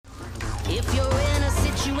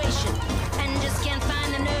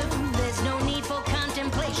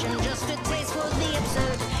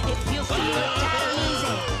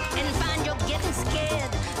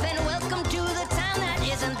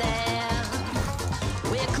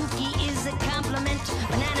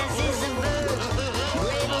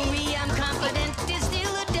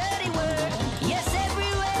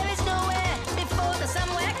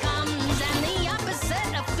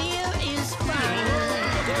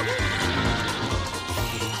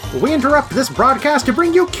We interrupt this broadcast to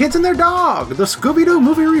bring you Kids and Their Dog, the Scooby-Doo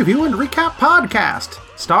movie review and recap podcast,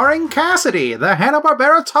 starring Cassidy, the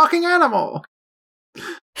Hanna-Barbera talking animal.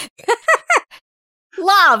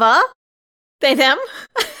 Lava. They, them.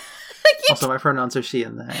 Also, my pronouns are she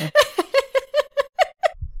and they.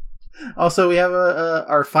 Also, we have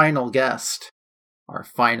our final guest. Our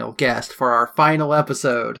final guest for our final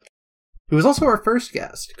episode. Who was also our first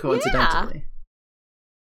guest, coincidentally. Yeah.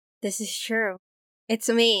 This is true. It's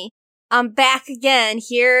me. I'm back again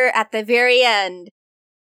here at the very end.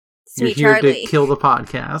 It's You're me, here Charlie. to kill the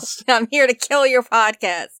podcast. I'm here to kill your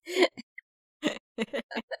podcast.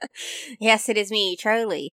 Yes, it is me,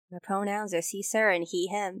 Charlie. My pronouns are she, sir, and he,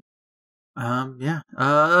 him. Yeah.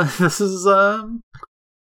 This is,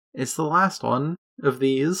 it's the last one of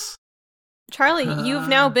these. Charlie, you've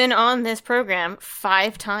now been on this program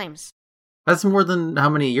 5 times. That's more than how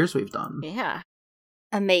many years we've done. Yeah.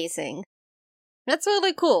 Amazing. That's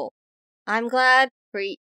really cool. I'm glad for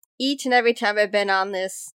each and every time I've been on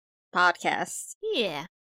this podcast. Yeah.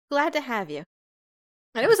 Glad to have you.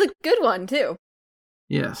 And it was a good one, too.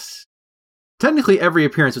 Yes. Technically, every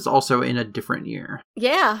appearance was also in a different year.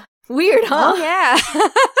 Yeah. Weird, huh? Oh, yeah.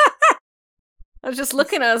 I was just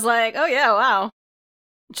looking, I was like, oh yeah, wow.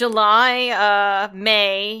 July,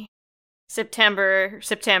 May, September.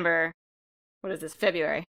 What is this?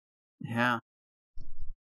 February. Yeah.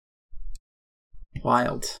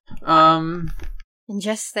 Wild. And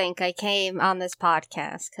just think, I came on this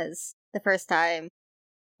podcast because the first time,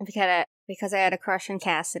 because I had a crush on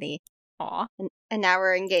Cassidy. Aw. And now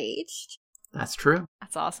we're engaged. That's true.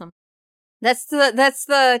 That's awesome. That's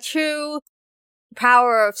the true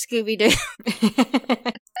power of Scooby-Doo.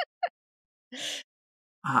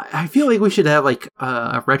 I feel like we should have like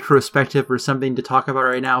a retrospective or something to talk about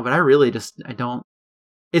right now, but I really I don't.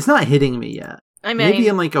 It's not hitting me yet. I mean, maybe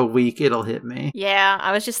in like a week it'll hit me. Yeah,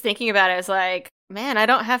 I was just thinking about it. I was like, man, I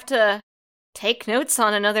don't have to take notes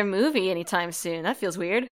on another movie anytime soon. That feels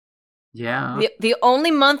weird. Yeah. The only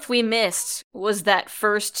month we missed was that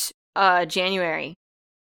first January.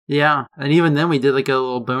 Yeah, and even then we did like a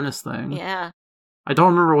little bonus thing. Yeah. I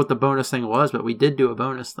don't remember what the bonus thing was, but we did do a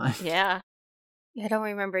bonus thing. Yeah. I don't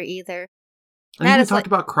remember either. I think we talked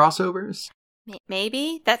about crossovers.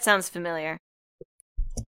 Maybe? That sounds familiar.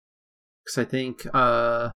 Because I think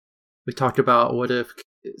we talked about what if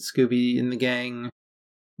Scooby and the gang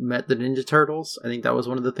met the Ninja Turtles. I think that was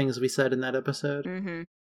one of the things we said in that episode. Mm-hmm.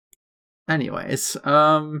 Anyways,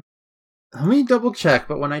 let me double check,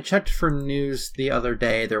 but when I checked for news the other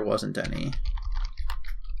day, there wasn't any.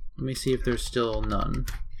 Let me see if there's still none.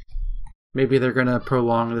 Maybe they're gonna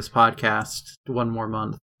prolong this podcast one more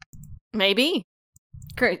month. Maybe.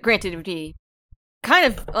 Granted, it would be kind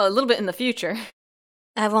of a little bit in the future.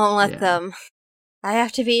 I won't let them. I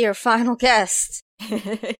have to be your final guest.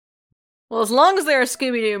 Well, as long as there are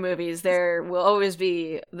Scooby-Doo movies, there will always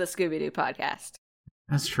be the Scooby-Doo podcast.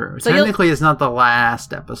 That's true. So technically, it's not the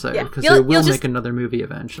last episode, because they will make another movie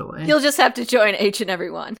eventually. You'll just have to join each and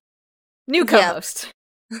every one. New co-host.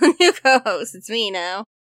 Yep. New co-host. It's me now.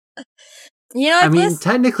 You know, I mean,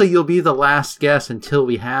 technically, you'll be the last guest until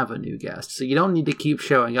we have a new guest, so you don't need to keep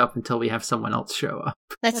showing up until we have someone else show up.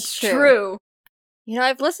 That's true. You know,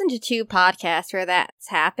 I've listened to 2 podcasts where that's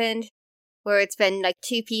happened, where it's been like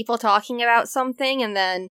 2 people talking about something, and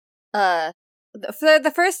then, for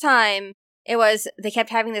the first time, it was, they kept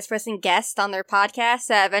having this person guest on their podcast,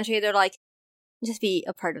 that eventually they're like, just be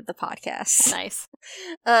a part of the podcast. Nice.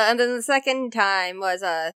 And then the second time was,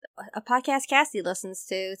 a podcast Cassie listens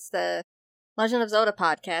to. It's the Legend of Zelda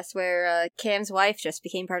podcast, where, Cam's wife just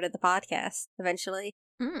became part of the podcast, eventually.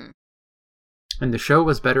 Hmm. And the show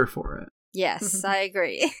was better for it. Yes, I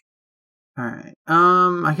agree. Alright.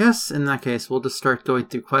 I guess in that case, we'll just start going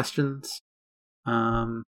through questions.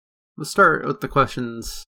 We'll start with the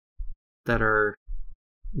questions that are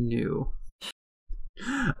new.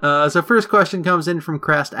 So first question comes in from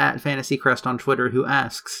Crest at FantasyCrest on Twitter, who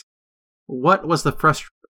asks, what was the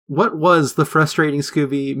frustrating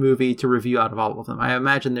Scooby movie to review out of all of them? I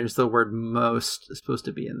imagine there's the word most supposed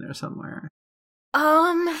to be in there somewhere.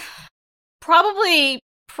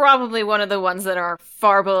 Probably one of the ones that are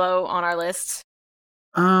far below on our list.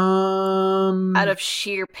 Out of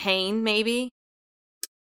sheer pain, maybe?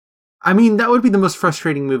 I mean, that would be the most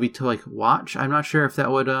frustrating movie to, like, watch. I'm not sure if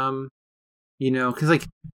that would, because, like,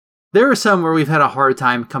 there are some where we've had a hard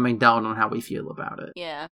time coming down on how we feel about it.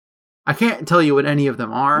 Yeah. I can't tell you what any of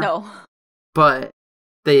them are. No. But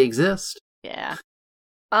they exist. Yeah.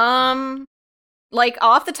 Like,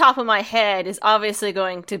 off the top of my head is obviously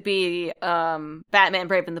going to be, Batman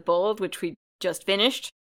Brave and the Bold, which we just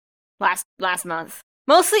finished last month.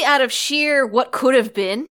 Mostly out of sheer what could have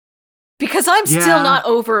been. Because I'm Yeah. still not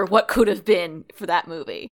over what could have been for that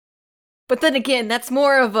movie. But then again, that's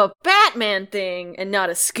more of a Batman thing and not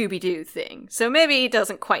a Scooby-Doo thing. So maybe it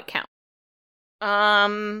doesn't quite count.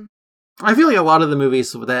 I feel like a lot of the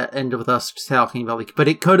movies that end with us talking about, like, but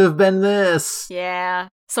it could have been this. Yeah.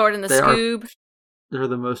 Sword in the They are- Scoob. They're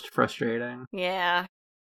the most frustrating. Yeah.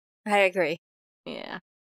 I agree. Yeah.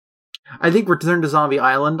 I think Return to Zombie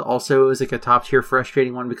Island also is like a top tier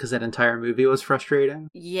frustrating one because that entire movie was frustrating.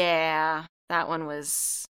 Yeah. That one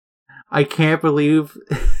was... I can't believe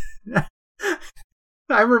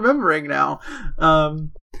I'm remembering now.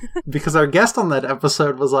 Because our guest on that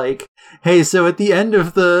episode was like, hey, so at the end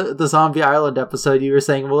of the Zombie Island episode, you were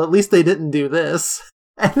saying, well, at least they didn't do this.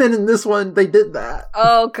 And then in this one, they did that.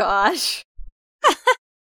 Oh, gosh.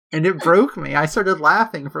 And it broke me. I started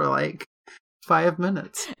laughing for like 5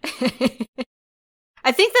 minutes.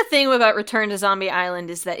 I think the thing about Return to Zombie Island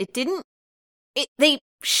is that they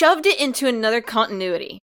shoved it into another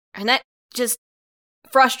continuity. And that just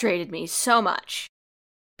frustrated me so much.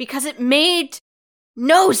 Because it made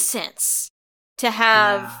no sense to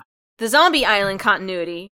have the Zombie Island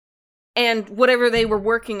continuity and whatever they were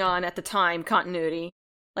working on at the time continuity.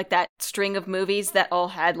 Like that string of movies that all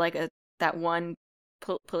had like that one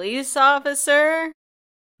police officer.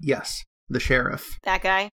 Yes, the sheriff. That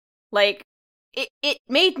guy. Like, it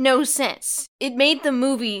made no sense. It made the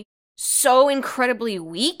movie so incredibly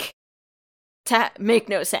weak to make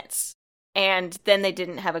no sense. And then they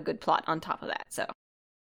didn't have a good plot on top of that, so.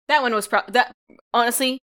 That one was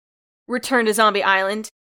honestly, Return to Zombie Island.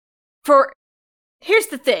 Here's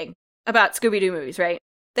the thing about Scooby-Doo movies, right?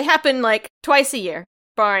 They happen like twice a year,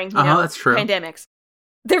 barring, that's true. pandemics.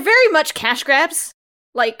 They're very much cash grabs.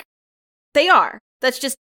 Like, they are. That's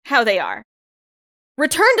just how they are.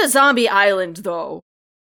 Return to Zombie Island, though,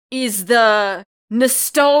 is the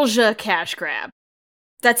nostalgia cash grab.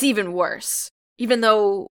 That's even worse. Even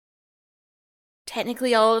though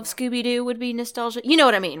technically all of Scooby-Doo would be nostalgia. You know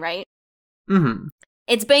what I mean, right? Mm-hmm.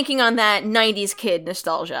 It's banking on that 90s kid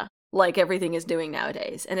nostalgia, like everything is doing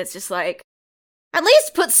nowadays. And it's just like, at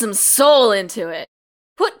least put some soul into it.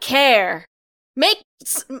 Put care.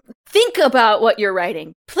 Think about what you're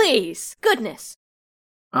writing. Please. Goodness.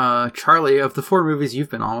 Charlie, of the 4 movies you've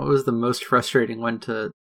been on, what was the most frustrating one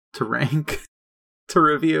to rank, to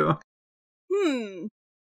review?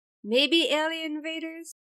 Maybe Alien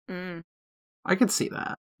Invaders? I could see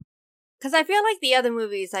that. Because I feel like the other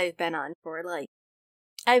movies I've been on for, like,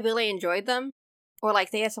 I really enjoyed them. Or,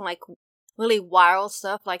 like, they had some, like, really wild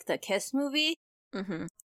stuff, like the Kiss movie. Mm-hmm.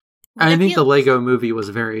 I think the Lego movie was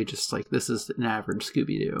very just like, this is an average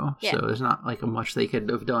Scooby-Doo. Yeah. So there's not, like, much they could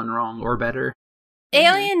have done wrong or better.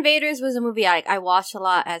 Alien Invaders was a movie I watched a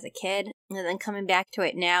lot as a kid. And then coming back to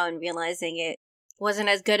it now and realizing it wasn't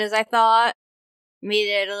as good as I thought made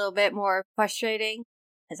it a little bit more frustrating.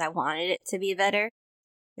 As I wanted it to be better.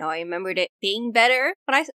 You know, I remembered it being better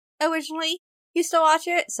when I originally used to watch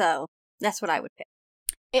it, so that's what I would pick.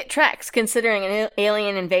 It tracks, considering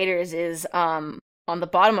Alien Invaders is on the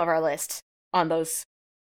bottom of our list on those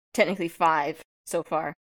technically 5 so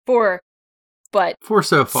far. 4, but 4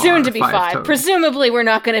 so far. soon to be 5. Total. Presumably, we're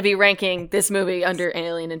not going to be ranking this movie under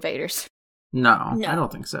Alien Invaders. No, I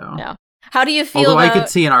don't think so. No. How do you feel Although about... I could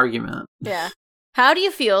see an argument. Yeah. How do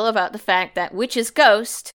you feel about the fact that Witch's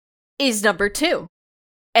Ghost is number 2?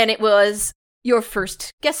 And it was your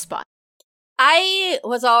first guest spot. I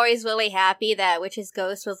was always really happy that Witch's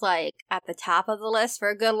Ghost was, like, at the top of the list for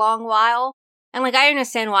a good long while. And, like, I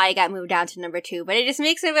understand why it got moved down to number 2, but it just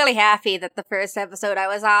makes me really happy that the first episode I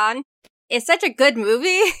was on is such a good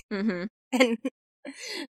movie. Mm-hmm.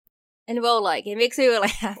 And well, like, it makes me really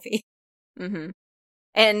happy. Mm-hmm.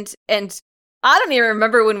 And I don't even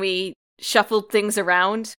remember when we shuffled things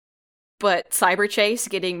around, but Cyber Chase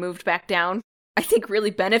getting moved back down, I think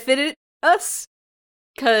really benefited us.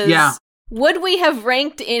 Because would we have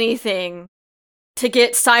ranked anything to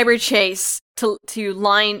get Cyber Chase to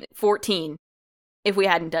line 14 if we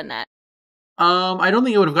hadn't done that? I don't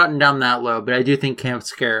think it would have gotten down that low, but I do think Camp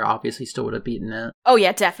Scare obviously still would have beaten it. Oh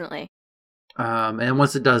yeah, definitely. And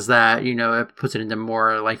once it does that, it puts it into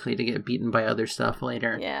more likely to get beaten by other stuff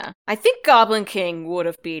later. Yeah. I think Goblin King would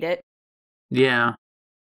have beat it. Yeah.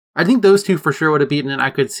 I think those 2 for sure would have beaten it. I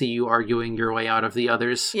could see you arguing your way out of the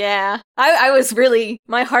others. Yeah. I was really,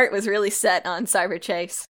 my heart was really set on Cyber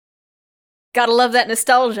Chase. Gotta love that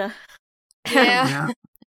nostalgia. Yeah.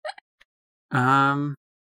 All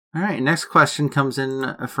right, next question comes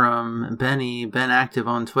in from Benny, Ben Active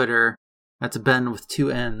on Twitter. That's Ben with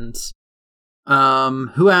 2 N's.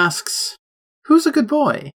 Who asks, who's a good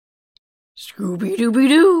boy?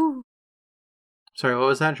 Scooby-Dooby-Doo. Sorry, what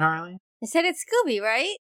was that, Charlie? I said it's Scooby,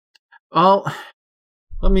 right? Well,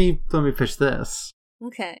 let me pitch this.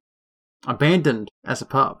 Okay. Abandoned as a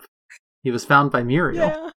pup, he was found by Muriel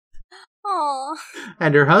Yeah. Aw.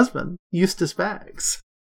 and her husband, Eustace Baggs.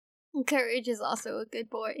 Courage is also a good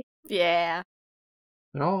boy. Yeah.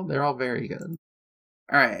 They're all very good.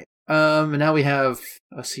 All right. And now we have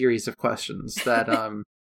a series of questions that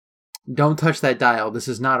don't touch that dial. This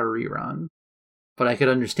is not a rerun, but I could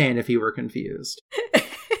understand if you were confused.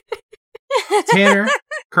 Tanner,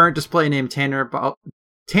 current display name Tanner.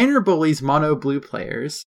 Tanner bullies mono blue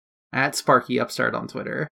players at Sparky Upstart on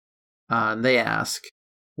Twitter. And they ask,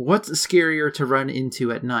 "What's scarier to run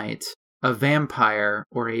into at night, a vampire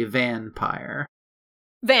or a vampire?"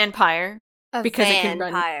 Vampire. A Because it can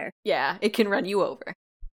run- vampire. Yeah, it can run you over.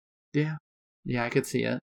 Yeah, I could see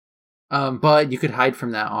it. But you could hide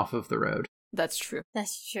from that off of the road. That's true.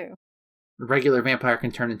 That's true. A regular vampire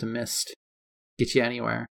can turn into mist, get you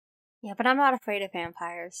anywhere. Yeah, but I'm not afraid of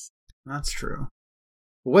vampires. That's true.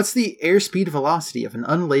 What's the airspeed velocity of an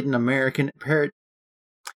unladen American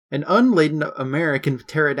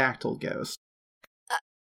pterodactyl ghost?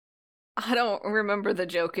 I don't remember the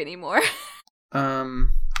joke anymore.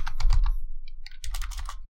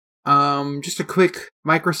 Just a quick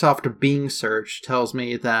Microsoft Bing search tells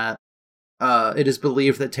me that it is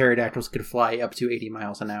believed that pterodactyls could fly up to 80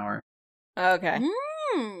 miles an hour. Okay.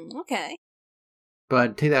 Okay.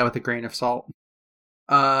 But take that with a grain of salt.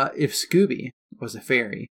 If Scooby was a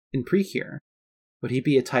fairy in Precure, would he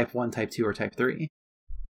be a Type 1, Type 2, or Type 3?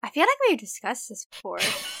 I feel like we've discussed this before.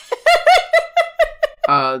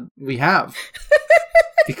 We have.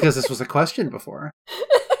 Because this was a question before.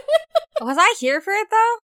 Was I here for it,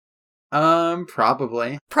 though?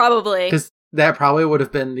 Probably. Probably. Because that probably would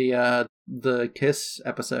have been the Kiss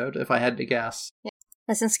episode, if I had to guess. Yeah.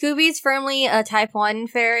 Listen, Scooby's firmly a Type 1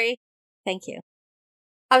 fairy. Thank you.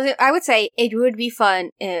 I would say it would be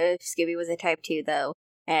fun if Scooby was a Type 2, though,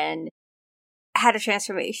 and had a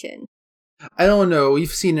transformation. I don't know.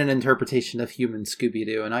 We've seen an interpretation of human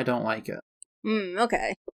Scooby-Doo, and I don't like it.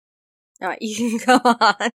 Okay. Alright, you can go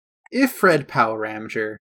on. If Fred Power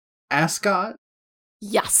Ramager, Ascot?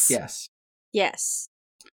 Yes. Yes. Yes.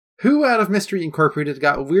 Who out of Mystery Incorporated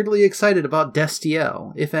got weirdly excited about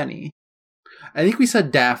Destiel, if any? I think we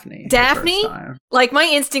said Daphne. Daphne? The first time. Like, my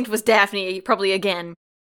instinct was Daphne, probably again.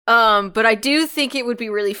 But I do think it would be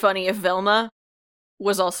really funny if Velma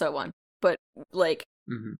was also one. But, like,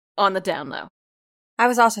 on the down low. I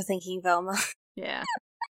was also thinking Velma. Yeah.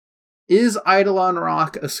 Is Eidolon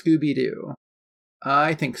Rock a Scooby-Doo?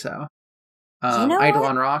 I think so. You know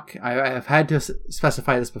Eidolon Rock, I have had to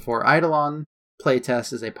specify this before. Eidolon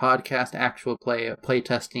Playtest is a podcast actual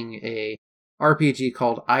playtesting a RPG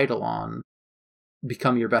called Eidolon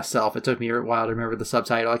Become Your Best Self. It took me a while to remember the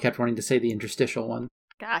subtitle. I kept wanting to say the interstitial one.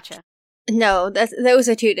 Gotcha. No, those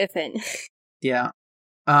are two different. Yeah.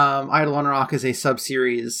 Eidolon Rock is a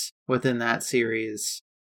sub-series within that series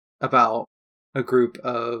about a group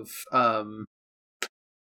of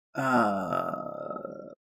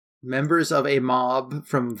members of a mob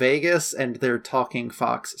from Vegas and their talking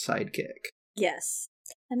fox sidekick. Yes.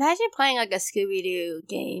 Imagine playing like a Scooby-Doo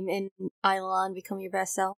game in Eidolon Become Your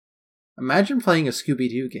Best Self. Imagine playing a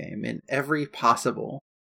Scooby-Doo game in every possible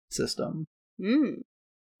system.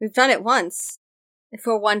 We've done it once.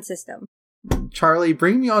 For one system. Charlie,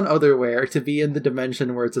 bring me on Otherwhere to be in the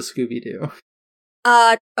dimension where it's a Scooby-Doo.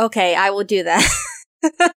 Okay, I will do that.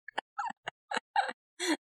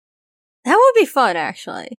 That would be fun,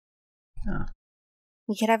 actually. Yeah.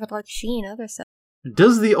 We could have it like She and other stuff.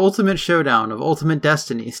 Does the Ultimate Showdown of Ultimate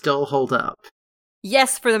Destiny still hold up?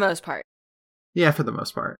 Yes, for the most part. Yeah, for the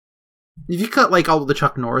most part. If you cut like all of the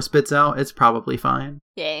Chuck Norris bits out, it's probably fine.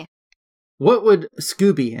 Yay. What would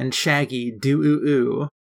Scooby and Shaggy do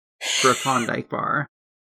for a Klondike bar?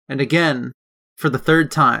 And again, for the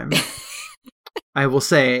third time, I will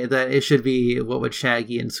say that it should be what would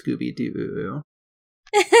Shaggy and Scooby do?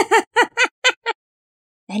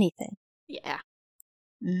 Anything. Yeah.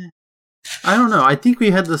 I don't know. I think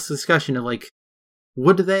we had this discussion of like,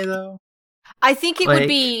 would they though? I think it would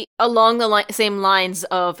be along the same lines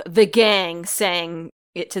of the gang saying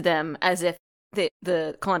it to them as if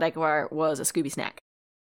the Klondike bar was a Scooby snack.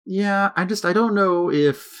 Yeah, I don't know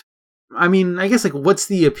if... I mean, I guess, like, what's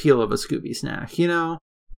the appeal of a Scooby snack, you know?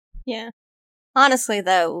 Yeah. Honestly,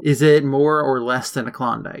 though... Is it more or less than a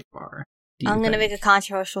Klondike bar? I'm going to make a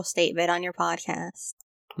controversial statement on your podcast.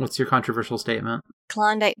 What's your controversial statement?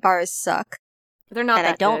 Klondike bars suck. They're not and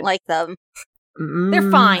that I don't good. like them. They're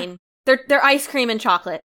fine. They're ice cream and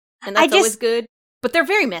chocolate. And that's always good. But they're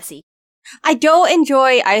very messy. I don't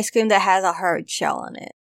enjoy ice cream that has a hard shell on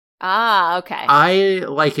it. Ah, okay. I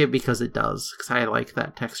like it because it does, because I like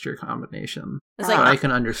that texture combination. It's But like I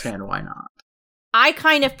can understand why not. I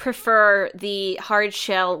kind of prefer the hard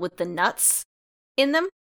shell with the nuts in them.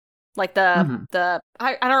 Like Mhm. I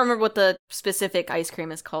don't remember what the specific ice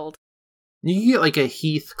cream is called. You can get like a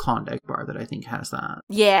Heath Klondike bar that I think has that.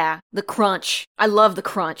 Yeah, the crunch. I love the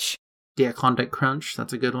crunch. Yeah, Klondike Crunch,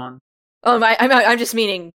 that's a good one. Oh, I'm just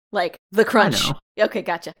meaning like the crunch. know. Okay,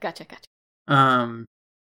 gotcha.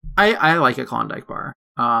 I like a Klondike bar.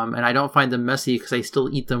 And I don't find them messy because I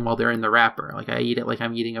still eat them while they're in the wrapper. Like I eat it like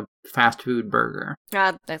I'm eating a fast food burger.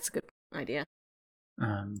 That's a good idea.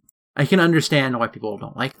 I can understand why people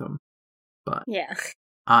don't like them, but Yeah.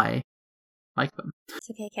 I like them. It's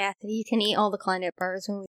okay, Cassidy. You can eat all the Klondike bars.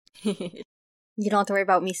 You don't have to worry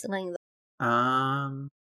about me stealing them.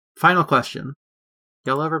 Final question.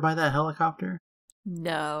 Y'all ever buy that helicopter?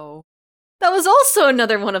 No. That was also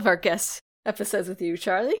another one of our guest episodes with you,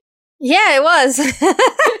 Charlie. Yeah, it was.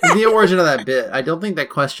 The origin of that bit. I don't think that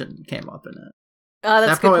question came up in it. That's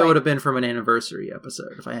That a good probably point. would have been from an anniversary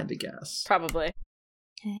episode, if I had to guess. Probably.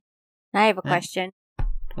 I have a Yeah. question.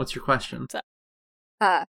 What's your question? So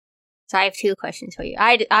I have two questions for you.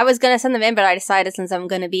 I was gonna send them in, but I decided since I'm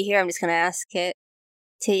gonna be here, I'm just gonna ask it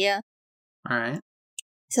to you. All right.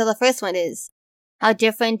 So the first one is, how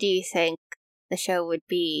different do you think the show would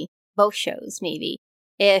be, both shows maybe,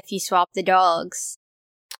 if you swap the dogs?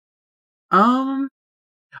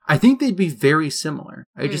 I think they'd be very similar.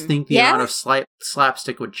 I just think the Yeah? amount of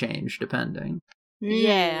slapstick would change depending.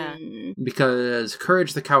 Yeah. Because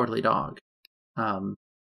Courage the Cowardly Dog,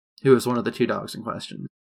 who is one of the two dogs in question,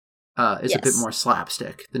 is a bit Yes. more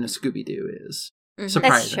slapstick than a Scooby-Doo is. Mhm.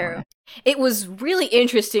 Surprisingly. true. It was really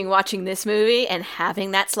interesting watching this movie and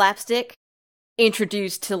having that slapstick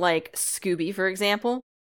introduced to, like, Scooby, for example.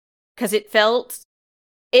 Because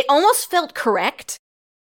it almost felt correct,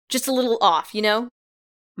 just a little off, you know?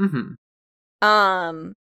 Mm-hmm.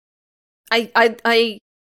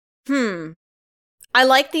 I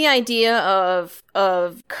like the idea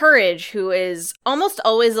of Courage, who is almost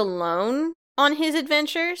always alone on his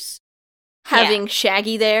adventures, having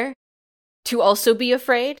Shaggy there to also be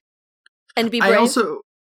afraid and be brave.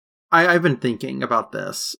 I've been thinking about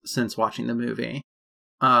this since watching the movie.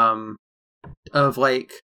 Of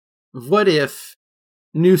like, what if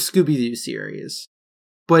new Scooby-Doo series,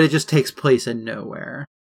 but it just takes place in nowhere,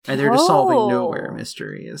 and they're just solving nowhere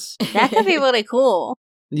mysteries. That could be really cool.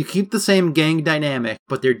 You keep the same gang dynamic,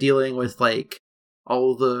 but they're dealing with like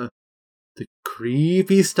all the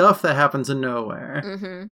creepy stuff that happens in nowhere.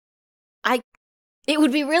 Mm-hmm. It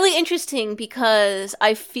would be really interesting because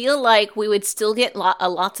I feel like we would still get a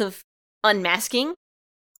lot of unmasking,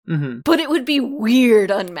 Mm-hmm. but it would be weird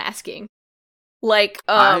unmasking. Like,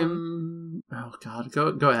 Oh god,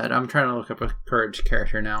 go ahead. I'm trying to look up a Courage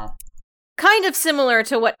character now. kind of similar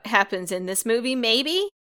to what happens in this movie, maybe,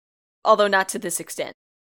 although not to this extent.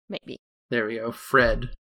 Maybe. There we go. Fred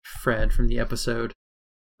from the episode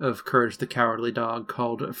of Courage the Cowardly Dog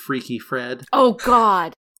called Freaky Fred. Oh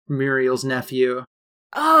God. Muriel's nephew.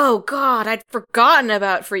 Oh God, I'd forgotten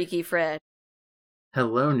about Freaky Fred.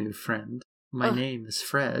 Hello, new friend. My Ugh. name is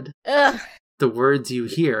Fred. Ugh. The words you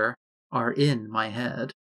hear are in my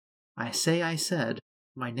head. I said,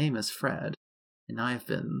 my name is Fred, and I've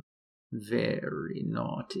been very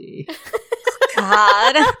naughty.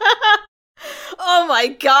 God. Oh my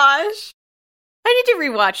gosh. I need to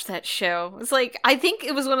rewatch that show. It's like, I think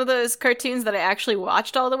it was one of those cartoons that I actually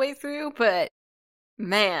watched all the way through, but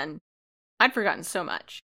man, I'd forgotten so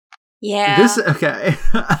much. Yeah. Okay.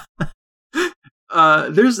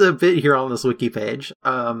 There's a bit here on this wiki page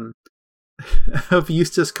of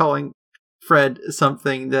Eustace calling Fred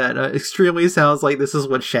something that extremely sounds like this is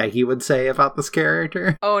what Shaggy would say about this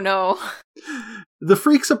character. Oh no. The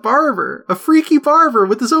freak's a barber, a freaky barber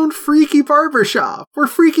with his own freaky barber shop where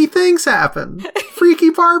freaky things happen. Freaky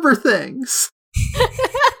barber things.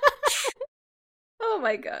 Oh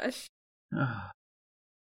my gosh.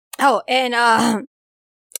 Oh, and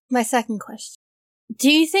my second question. Do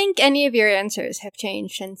you think any of your answers have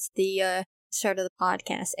changed since the start of the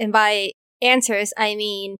podcast? And by answers, I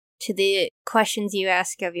mean to the questions you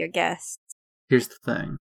ask of your guests. Here's the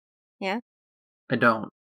thing. Yeah? I don't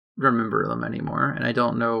remember them anymore, and I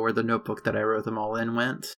don't know where the notebook that I wrote them all in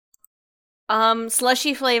went.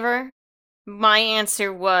 Slushy flavor. My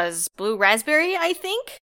answer was blue raspberry, I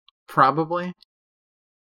think. Probably.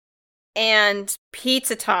 And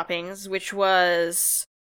pizza toppings, which was,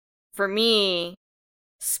 for me,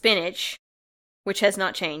 spinach, which has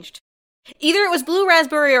not changed. Either it was blue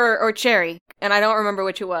raspberry or cherry, and I don't remember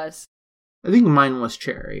which it was. I think mine was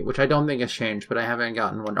cherry, which I don't think has changed, but I haven't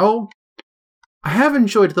gotten one. Oh! I have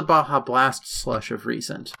enjoyed the Baja Blast slush of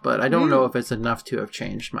recent, but I don't know if it's enough to have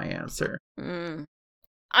changed my answer.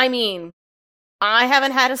 I mean, I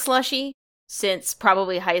haven't had a slushie since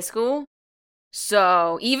probably high school.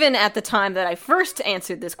 So even at the time that I first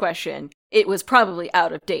answered this question, it was probably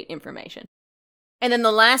out of date information. And then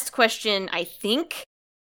the last question, I think,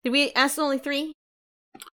 did we ask only 3?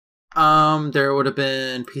 There would have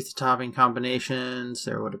been pizza topping combinations.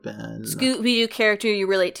 There would have been Scooby-Doo character you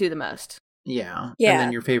relate to the most. Yeah. Yeah. And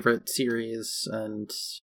then your favorite series, and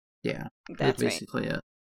yeah, That's basically it.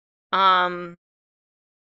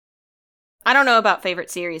 I don't know about favorite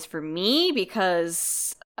series for me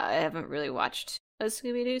because I haven't really watched a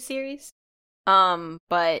Scooby-Doo series.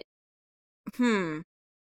 But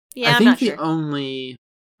yeah, I'm not sure.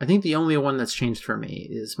 I think the only one that's changed for me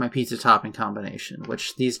is my pizza topping combination,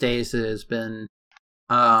 which these days has been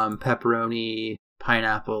pepperoni,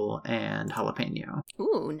 pineapple, and jalapeno.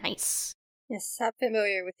 Ooh, nice. Yes, I'm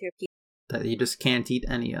familiar with your pizza. That you just can't eat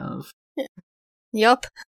any of. Yup.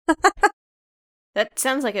 That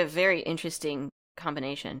sounds like a very interesting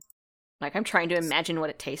combination. Like, I'm trying to imagine what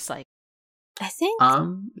it tastes like. I think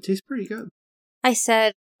It tastes pretty good. I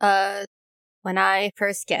said, when I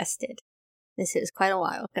first guessed it, this is quite a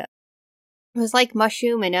while ago. It was like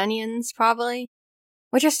mushroom and onions, probably.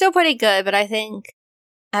 Which are still pretty good, but I think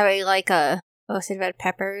I really like, roasted red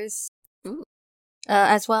peppers. Ooh.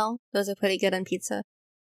 As well. Those are pretty good on pizza.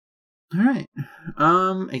 Alright.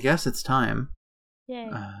 I guess it's time Yay.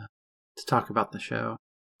 to talk about the show.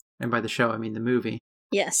 And by the show, I mean the movie.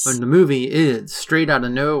 Yes. And the movie is Straight Outta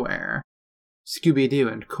Nowhere, Scooby-Doo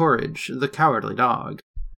and Courage, the Cowardly Dog.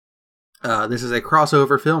 This is a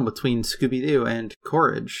crossover film between Scooby-Doo and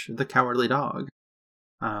Courage, the Cowardly Dog.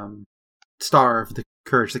 Star of the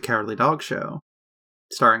Courage the Cowardly Dog show.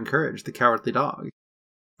 Starring Courage the Cowardly Dog.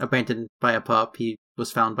 Abandoned by a pup, he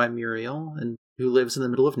was found by Muriel, and who lives in the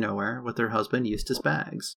middle of nowhere with her husband Eustace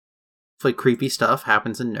Baggs. Like, creepy stuff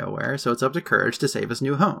happens in nowhere, so it's up to Courage to save his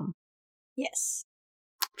new home. Yes.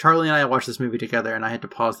 Charlie and I watched this movie together, and I had to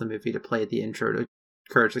pause the movie to play the intro to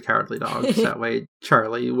Courage the Cowardly Dog, so that way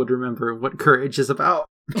Charlie would remember what Courage is about.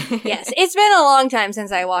 Yes, it's been a long time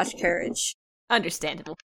since I watched Courage.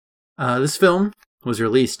 Understandable. This film was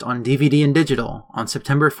released on DVD and digital on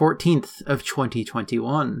September 14th of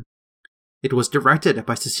 2021. It was directed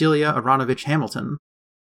by Cecilia Aronovich Hamilton,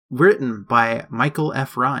 written by Michael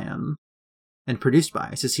F. Ryan, and produced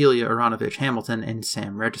by Cecilia Aronovich Hamilton and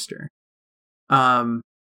Sam Register. I'm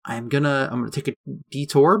gonna take a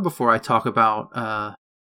detour before I talk about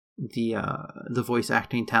the voice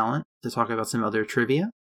acting talent to talk about some other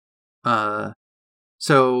trivia.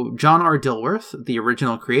 So John R. Dilworth, the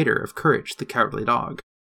original creator of Courage the Cowardly Dog,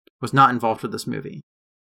 was not involved with this movie.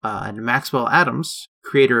 And Maxwell Adams,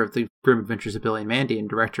 creator of The Grim Adventures of Billy and Mandy and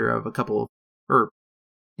director of a couple, was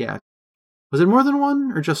it more than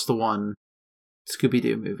one or just the one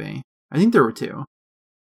Scooby-Doo movie? I think there were 2.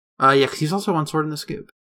 Because he's also on Sword in the Scoop.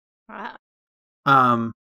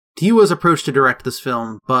 Wow. He was approached to direct this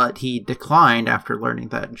film, but he declined after learning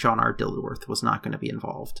that John R. Dilworth was not going to be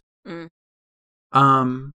involved.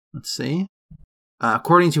 Let's see.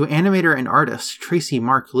 According to animator and artist Tracy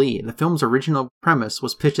Mark Lee, the film's original premise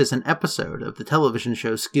was pitched as an episode of the television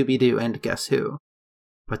show Scooby-Doo and Guess Who,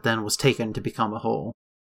 but then was taken to become a whole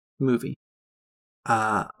movie.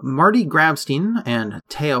 Marty Grabstein and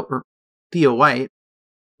Theo White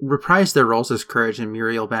reprised their roles as Courage and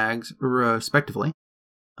Muriel Baggs, respectively,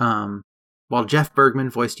 while Jeff Bergman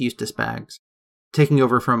voiced Eustace Baggs, taking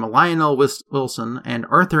over from Lionel Wilson and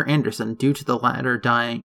Arthur Anderson due to the latter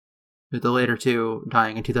two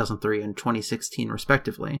dying in 2003 and 2016,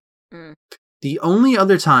 respectively. The only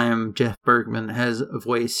other time Jeff Bergman has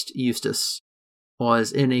voiced Eustace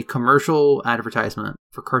was in a commercial advertisement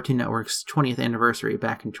for Cartoon Network's 20th anniversary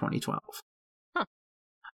back in 2012.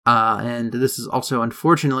 And this is also,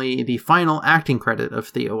 unfortunately, the final acting credit of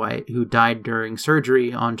Theo White, who died during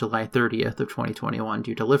surgery on July 30th of 2021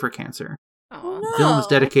 due to liver cancer. Oh, The film is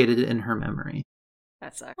dedicated in her memory.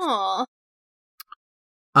 that sucks. Aww.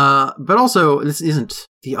 But also, this isn't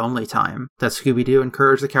the only time that Scooby-Doo and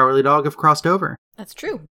Courage the Cowardly Dog have crossed over. That's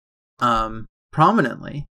true.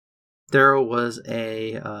 Prominently, there was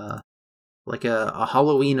a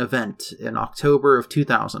Halloween event in October of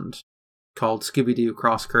 2000 called Scooby-Doo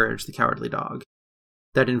Cross Courage the Cowardly Dog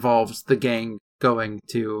that involves the gang going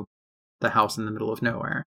to the house in the middle of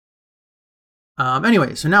nowhere.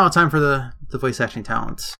 Anyway, so now it's time for the voice acting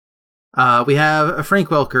talents. We have Frank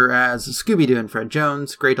Welker as Scooby-Doo and Fred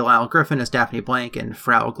Jones, Grey Delisle Griffin as Daphne Blank and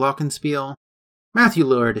Frau Glockenspiel, Matthew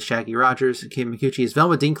Lillard as Shaggy Rogers, Kate Micucci as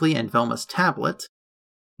Velma Dinkley and Velma's Tablet,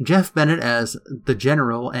 Jeff Bennett as the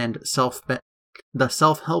General and the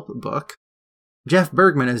self-help book, Jeff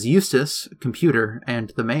Bergman as Eustace, computer,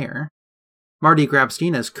 and the mayor, Marty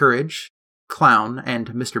Grabstein as Courage, clown, and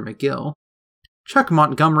Mr. McGill, Chuck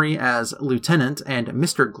Montgomery as lieutenant and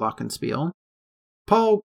Mr. Glockenspiel,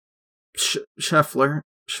 Paul Scheffler,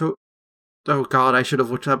 oh god, I should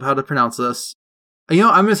have looked up how to pronounce this. You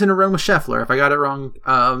know, I'm just going to run with Scheffler. If I got it wrong,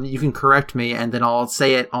 you can correct me, and then I'll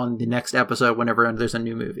say it on the next episode whenever there's a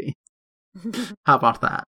new movie. How about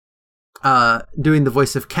that? Doing the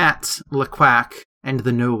voice of Katz, LeQuack, and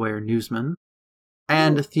the Nowhere Newsman.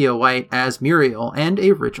 And Thea White as Muriel and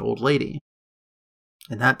a rich old lady.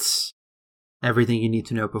 And that's everything you need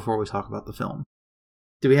to know before we talk about the film.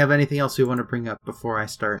 Do we have anything else we want to bring up before I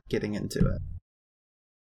start getting into it?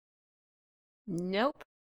 Nope.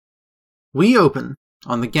 We open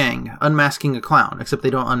on the gang unmasking a clown, except they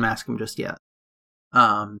don't unmask him just yet.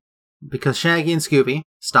 Because Shaggy and Scooby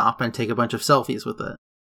stop and take a bunch of selfies with it.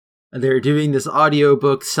 They're doing this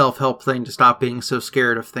audiobook self-help thing to stop being so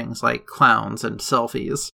scared of things like clowns and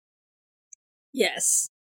selfies. Yes.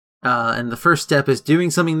 And the first step is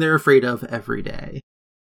doing something they're afraid of every day.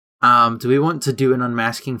 Do we want to do an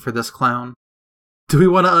unmasking for this clown? Do we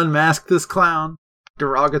want to unmask this clown?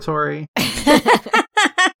 Derogatory?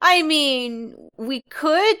 I mean, we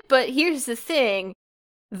could, but here's the thing.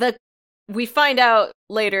 We find out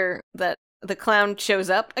later that the clown shows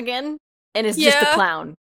up again and is just a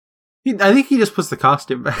clown. I think he just puts the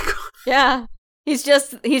costume back on. Yeah. He's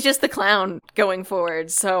just the clown going forward.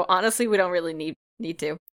 So honestly, we don't really need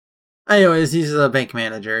to. Anyways, he's a bank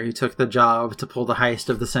manager who took the job to pull the heist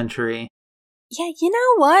of the century. Yeah, you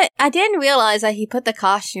know what? I didn't realize that he put the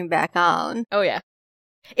costume back on. Oh yeah.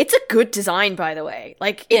 It's a good design, by the way.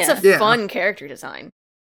 Like, it's a fun character design.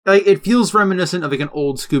 Like, it feels reminiscent of like an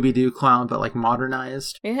old Scooby-Doo clown, but like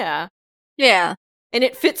modernized. Yeah. Yeah. And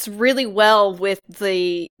it fits really well with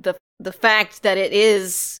the fact that it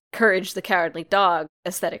is Courage the Cowardly Dog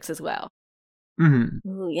aesthetics as well. Mm-hmm.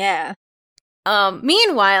 Ooh, yeah.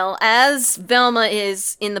 Meanwhile, as Velma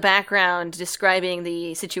is in the background describing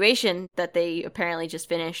the situation that they apparently just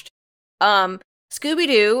finished,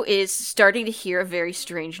 Scooby-Doo is starting to hear a very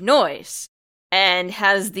strange noise and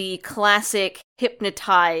has the classic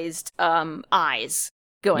hypnotized eyes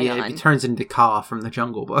going on. Yeah, he turns into Kaa from the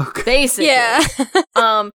Jungle Book. Basically. Yeah.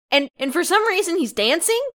 And for some reason he's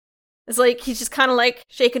dancing. It's like he's just kind of like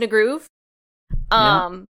shaking a groove.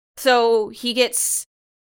 So he gets...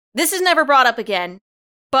 This is never brought up again,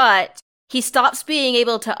 but he stops being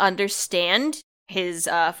able to understand his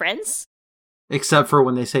friends. Except for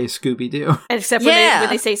when they say Scooby-Doo. Except when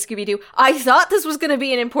they say Scooby-Doo. I thought this was going to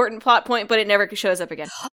be an important plot point, but it never shows up again.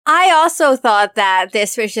 I also thought that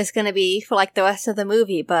this was just going to be for like the rest of the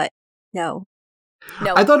movie, but no.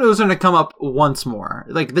 I thought it was going to come up once more.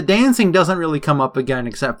 Like, the dancing doesn't really come up again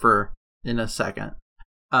except for in a second.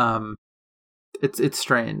 It's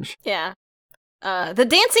strange. Yeah. The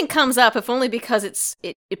dancing comes up, if only because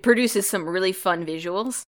it produces some really fun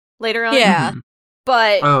visuals later on. Yeah.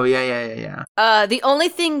 But oh yeah. The only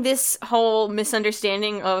thing this whole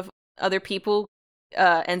misunderstanding of other people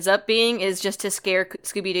ends up being is just to scare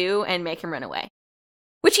Scooby-Doo and make him run away,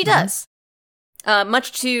 which he does,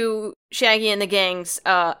 much to Shaggy and the gang's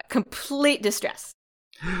complete distress.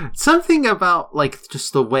 Something about like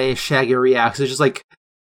just the way Shaggy reacts is just like,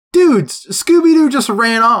 dude, Scooby-Doo just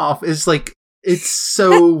ran off. Is like. It's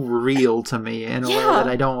so real to me in a way that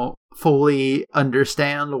I don't fully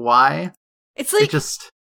understand why. It's like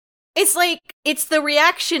it's the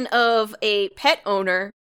reaction of a pet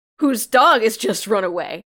owner whose dog has just run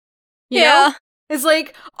away. You know? It's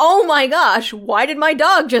like, oh my gosh, why did my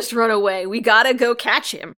dog just run away? We gotta go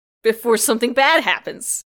catch him before something bad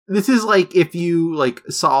happens. This is like if you like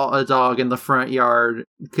saw a dog in the front yard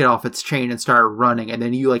get off its chain and start running, and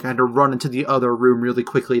then you like had to run into the other room really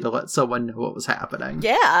quickly to let someone know what was happening.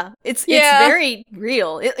 Yeah, it's very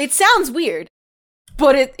real. It sounds weird,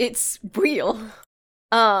 but it's real.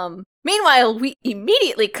 Meanwhile, we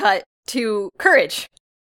immediately cut to Courage,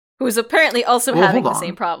 who is apparently also having the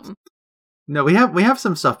same problem. No, we have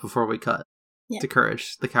some stuff before we cut to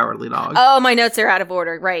Courage, the Cowardly Dog. Oh, my notes are out of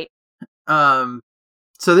order. Right.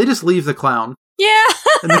 So they just leave the clown. Yeah.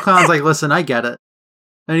 And the clown's like, listen, I get it.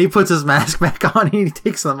 And he puts his mask back on, and he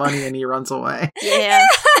takes the money, and he runs away. Yeah.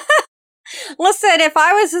 Listen, if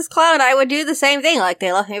I was this clown, I would do the same thing. Like,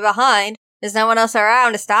 they left me behind. There's no one else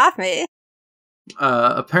around to stop me.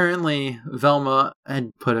 Apparently, Velma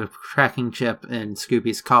had put a tracking chip in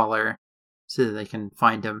Scooby's collar so that they can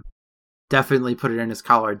find him. Definitely put it in his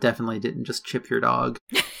collar. Definitely didn't just chip your dog.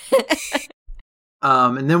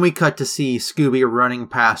 And then we cut to see Scooby running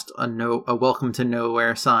past a Welcome to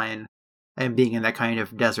Nowhere sign and being in that kind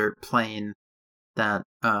of desert plain that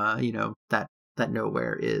that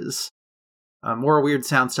nowhere is. More weird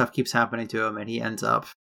sound stuff keeps happening to him, and he ends up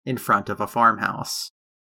in front of a farmhouse.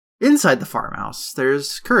 Inside the farmhouse,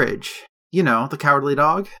 there's Courage. The cowardly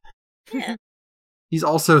dog. Yeah. He's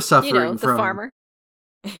also suffering the from... farmer.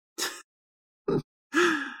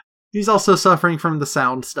 He's also suffering from the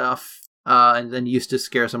sound stuff. And then Eustace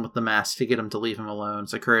scares him with the mask to get him to leave him alone,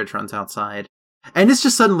 so Courage runs outside. And it's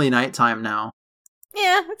just suddenly nighttime now.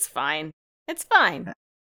 Yeah, it's fine. It's fine.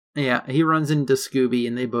 Yeah, he runs into Scooby,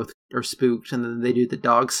 and they both are spooked, and then they do the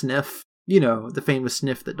dog sniff. The famous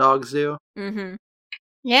sniff that dogs do. Mm-hmm.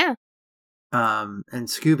 Yeah. And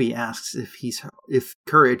Scooby asks if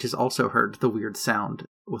Courage has also heard the weird sound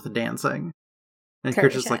with the dancing. And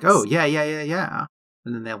Courage is like, oh, yeah.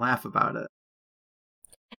 And then they laugh about it.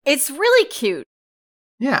 It's really cute.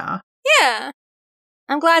 Yeah. Yeah.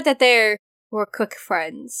 I'm glad that we're cook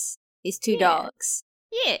friends. These two dogs.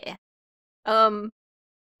 Yeah.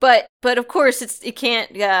 But of course it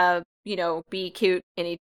can't be cute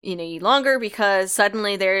any longer, because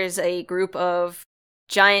suddenly there's a group of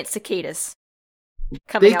giant cicadas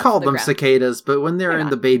coming They out call from the them ground. cicadas, but when they're in not.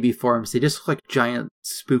 the baby forms, they just look like giant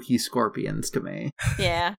spooky scorpions to me.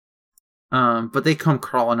 Yeah. But they come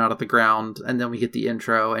crawling out of the ground, and then we get the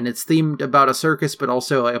intro, and it's themed about a circus, but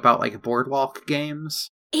also about boardwalk games.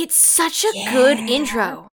 It's such a good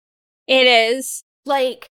intro. It is.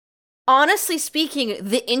 Like, honestly speaking,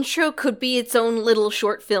 the intro could be its own little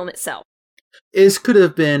short film itself. This could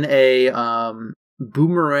have been a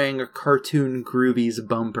Boomerang Cartoon Groovies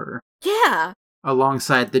bumper. Yeah.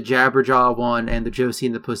 Alongside the Jabberjaw one and the Josie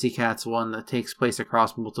and the Pussycats one that takes place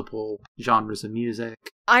across multiple genres of music.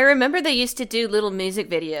 I remember they used to do little music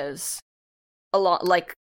videos. A lot,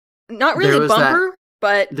 not really bumper,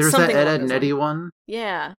 but there's something that along Ed those and Eddie lines. one.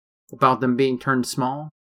 Yeah. About them being turned small.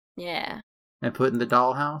 Yeah. And put in the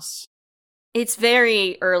dollhouse. It's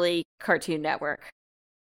very early Cartoon Network.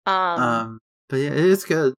 But yeah, it's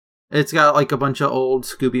good. It's got a bunch of old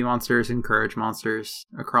Scooby monsters and Courage monsters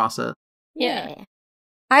across it. Yeah.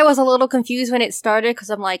 I was a little confused when it started because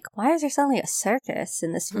I'm like, why is there suddenly a circus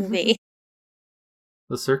in this movie?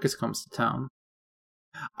 The circus comes to town.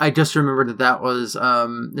 I just remembered that was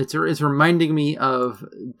it's reminding me of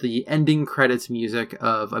the ending credits music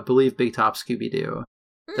of, I believe, Big Top Scooby-Doo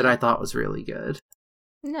that I thought was really good.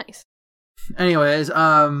 Nice. Anyways,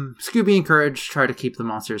 Scooby and Courage try to keep the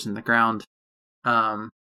monsters in the ground.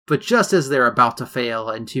 But just as they're about to fail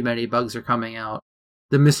and too many bugs are coming out,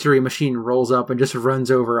 the mystery machine rolls up and just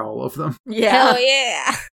runs over all of them. Yeah. Hell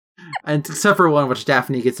yeah. And except for one, which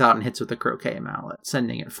Daphne gets out and hits with a croquet mallet,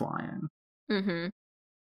 sending it flying. Mm-hmm.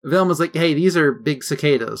 Velma's like, hey, these are big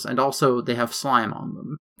cicadas, and also they have slime on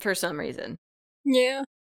them. For some reason. Yeah.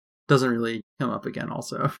 Doesn't really come up again,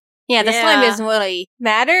 also. Yeah, the slime doesn't really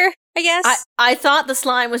matter, I guess. I thought the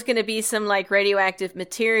slime was going to be some, radioactive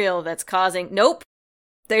material that's causing... Nope.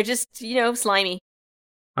 They're just, slimy.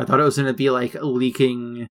 I thought it was going to be,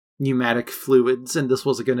 leaking pneumatic fluids, and this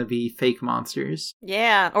was going to be fake monsters.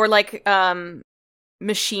 Yeah, or,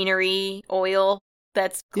 machinery oil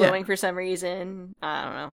that's glowing for some reason. I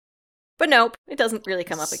don't know. But nope, it doesn't really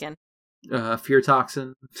come up again. Fear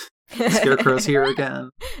toxin. Scarecrow's here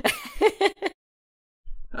again.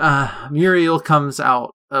 Muriel comes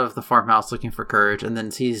out of the farmhouse looking for Courage, and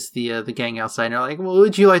then sees the gang outside, and they're like, well,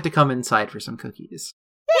 would you like to come inside for some cookies?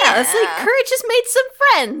 Yeah, it's like Courage has made some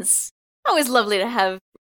friends. Always lovely to have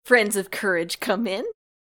friends of Courage come in.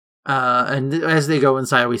 And as they go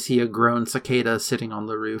inside, we see a grown cicada sitting on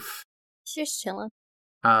the roof. She's just chilling.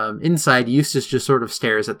 Inside, Eustace just sort of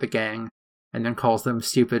stares at the gang, and then calls them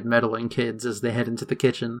stupid meddling kids as they head into the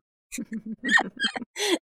kitchen.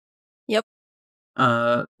 Yep.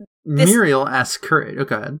 Muriel asks Courage. Oh,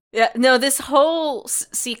 go ahead. Yeah, no, this whole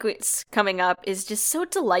sequence coming up is just so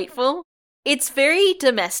delightful. It's very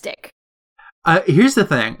domestic. Here's the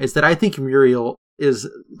thing, is that I think Muriel is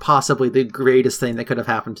possibly the greatest thing that could have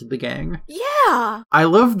happened to the gang. Yeah! I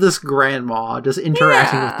love this grandma just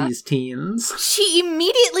interacting with these teens. She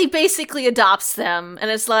immediately basically adopts them, and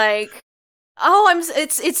it's like, oh,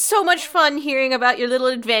 it's so much fun hearing about your little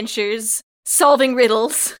adventures, solving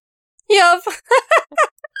riddles. Yep.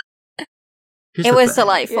 It was thing,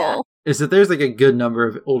 delightful. is that there's a good number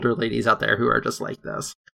of older ladies out there who are just like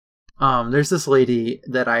this. There's this lady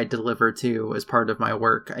that I deliver to as part of my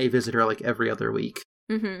work. I visit her every other week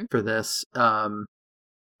for this. And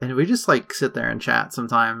we just sit there and chat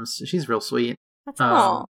sometimes. She's real sweet. That's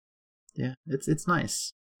cool. Yeah, it's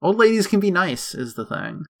nice. Old ladies can be nice, is the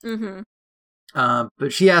thing. Mm-hmm.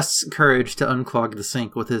 But she asks Courage to unclog the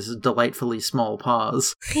sink with his delightfully small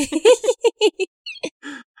paws.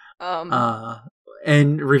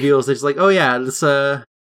 and reveals it's like, oh yeah, this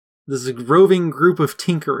roving group of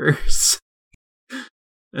tinkerers.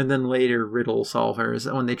 And then later riddle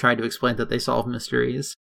solvers when they try to explain that they solve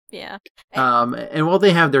mysteries. Yeah. And while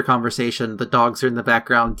they have their conversation, the dogs are in the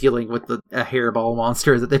background dealing with a hairball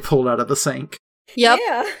monster that they pulled out of the sink. Yep.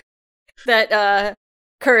 Yeah. That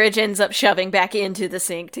Courage ends up shoving back into the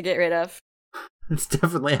sink to get rid of. It's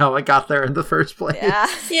definitely how I got there in the first place.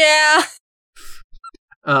 Yeah.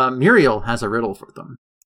 Yeah. Muriel has a riddle for them.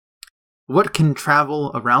 What can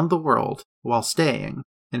travel around the world while staying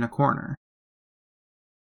in a corner?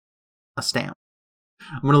 A stamp.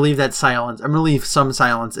 I'm going to leave that silence. I'm going to leave some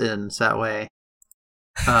silence in so that way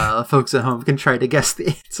folks at home can try to guess the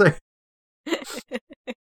answer.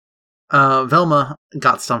 Velma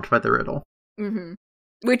got stumped by the riddle. Mm-hmm.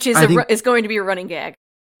 Which is is going to be a running gag.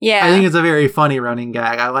 Yeah. I think it's a very funny running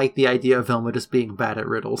gag. I like the idea of Velma just being bad at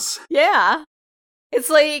riddles. Yeah. It's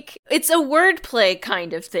like, it's a wordplay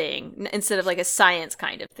kind of thing, instead of like a science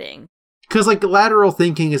kind of thing. Because, like, lateral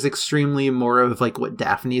thinking is extremely more of, like, what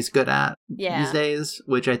Daphne's good at Yeah. these days,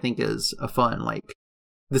 which I think is a fun, like,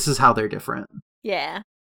 this is how they're different. Yeah.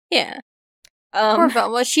 Yeah. Poor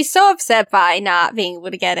Velma. She's so upset by not being able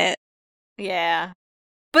to get it. Yeah.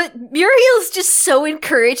 But Muriel's just so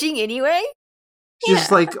encouraging anyway. She's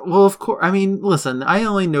just like, well, of course, I mean, listen, I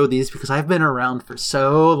only know these because I've been around for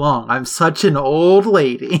so long. I'm such an old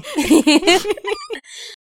lady.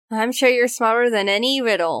 I'm sure you're smarter than any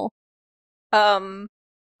riddle. Courage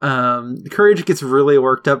gets really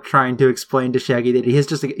worked up trying to explain to Shaggy that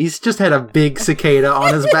he's just had a big cicada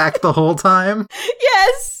on his back the whole time.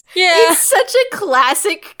 Yes! Yeah. It's such a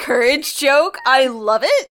classic Courage joke. I love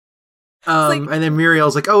it. And then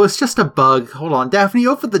Muriel's like, oh, it's just a bug. Hold on, Daphne,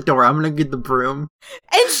 open the door. I'm gonna get the broom.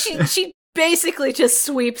 And she basically just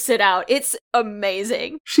sweeps it out. It's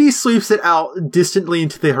amazing. She sweeps it out distantly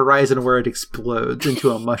into the horizon where it explodes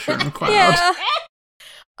into a mushroom cloud. Yeah.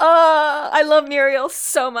 I love Muriel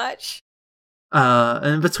so much.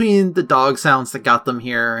 And between the dog sounds that got them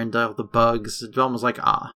here and the bugs, Velma's like,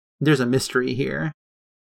 there's a mystery here.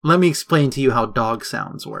 Let me explain to you how dog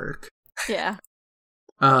sounds work. Yeah.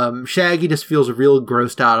 Shaggy just feels real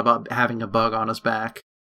grossed out about having a bug on his back.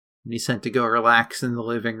 And he's sent to go relax in the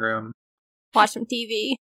living room. Watch some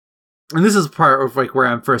TV. And this is part of like where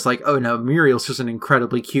I'm first like, oh no, Muriel's just an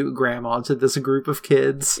incredibly cute grandma to this group of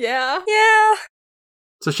kids. Yeah. Yeah.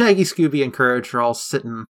 So Shaggy, Scooby, and Courage are all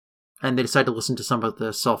sitting, and they decide to listen to some of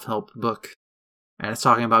the self-help book. And it's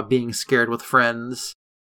talking about being scared with friends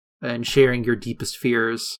and sharing your deepest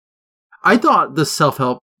fears. I thought the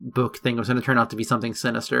self-help book thing was going to turn out to be something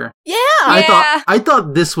sinister. Yeah. I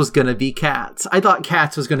thought this was going to be Cats. I thought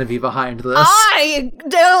Cats was going to be behind this. I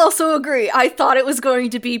also agree. I thought it was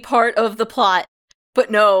going to be part of the plot,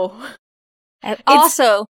 but no. And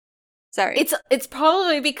also, sorry. It's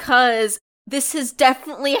probably because this has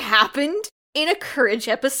definitely happened in a Courage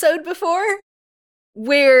episode before,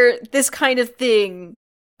 where this kind of thing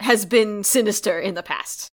has been sinister in the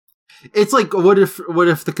past. It's like, what if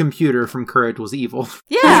the computer from Courage was evil?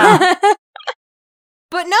 Yeah.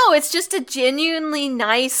 But no, it's just a genuinely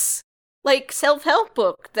nice, like, self-help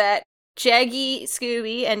book that Shaggy,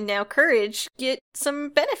 Scooby, and now Courage get some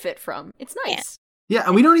benefit from. It's nice. Yeah,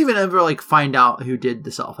 and we don't even ever, like, find out who did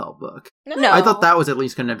the self-help book. No. I thought that was at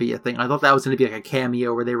least going to be a thing. I thought that was going to be, like, a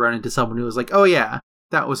cameo where they run into someone who was like, oh yeah,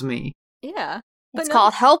 that was me. Yeah. It's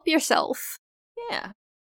called Help Yourself. Yeah.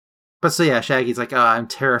 But so yeah, Shaggy's like, I'm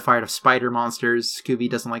terrified of spider monsters. Scooby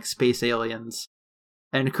doesn't like space aliens.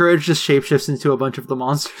 And Courage just shapeshifts into a bunch of the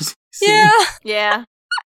monsters. Yeah. Yeah.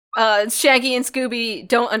 Shaggy and Scooby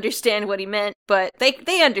don't understand what he meant, but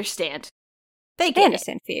they understand. They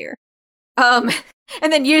understand fear. And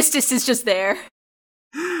then Eustace is just there.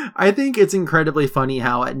 I think it's incredibly funny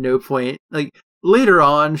how at no point, like, later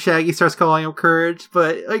on, Shaggy starts calling him Courage,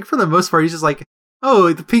 but, like, for the most part, he's just like,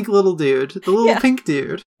 oh, the pink little dude. The little pink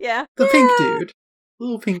dude. Yeah. The pink dude.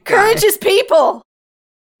 Little pink guy. Courage is people!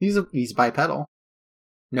 He's bipedal.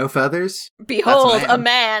 No feathers. Behold a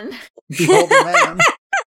man. Behold a man.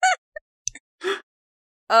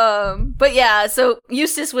 But yeah, so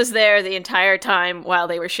Eustace was there the entire time while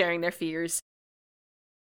they were sharing their fears.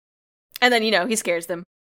 And then, he scares them.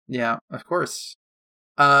 Yeah, of course.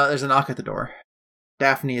 There's a knock at the door.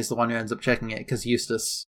 Daphne is the one who ends up checking it because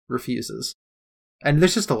Eustace refuses. And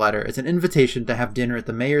there's just a letter. It's an invitation to have dinner at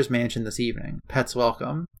the mayor's mansion this evening. Pets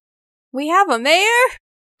welcome. We have a mayor?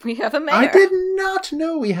 We have a mayor. I did not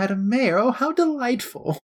know we had a mayor. Oh, how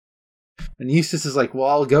delightful. And Eustace is like, well,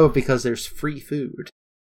 I'll go because there's free food.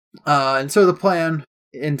 And so the plan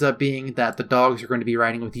ends up being that the dogs are going to be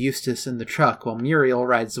riding with Eustace in the truck while Muriel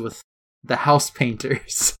rides with the house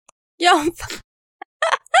painters. Yum.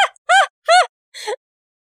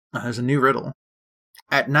 There's a new riddle.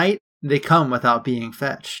 At night, they come without being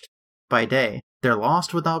fetched. By day, they're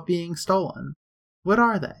lost without being stolen. What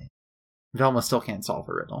are they? Velma still can't solve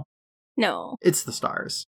a riddle. No. It's the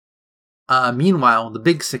stars. Meanwhile, the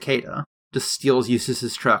big cicada just steals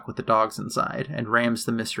Eustace's truck with the dogs inside and rams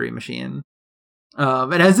the mystery machine.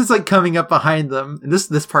 And as it's like coming up behind them, and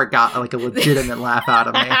this part got like a legitimate laugh out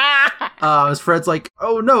of me. As Fred's like,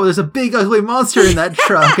 "Oh no, there's a big ugly monster in that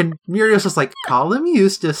truck," and Muriel's just like, "Call him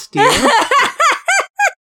Eustace, dear." I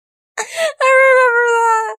remember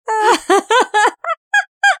that.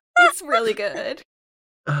 It's really good.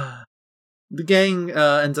 The gang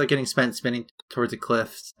ends up getting spinning towards a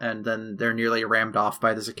cliff, and then they're nearly rammed off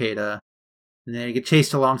by the cicada. And they get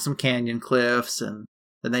chased along some canyon cliffs, and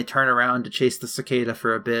then they turn around to chase the cicada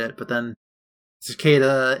for a bit, but then the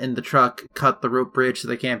cicada in the truck cut the rope bridge so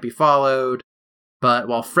they can't be followed. But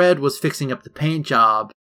while Fred was fixing up the paint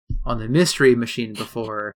job on the mystery machine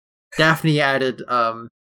before, Daphne added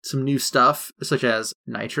some new stuff, such as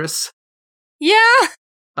nitrous. Yeah.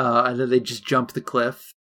 And then they just jump the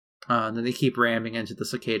cliff. And then they keep ramming into the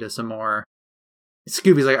cicada some more.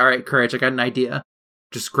 Scooby's like, "Alright, Courage, I got an idea.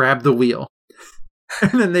 Just grab the wheel."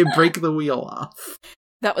 And then they break the wheel off.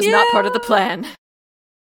 That was not part of the plan.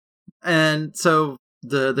 And so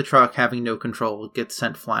the truck, having no control, gets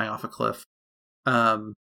sent flying off a cliff.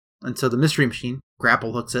 And so the mystery machine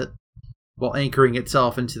grapple hooks it while anchoring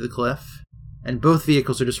itself into the cliff. And both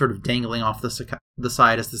vehicles are just sort of dangling off the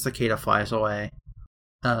side as the cicada flies away.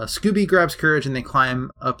 Scooby grabs Courage and they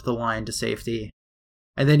climb up the line to safety.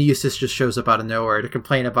 And then Eustace just shows up out of nowhere to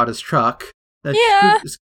complain about his truck.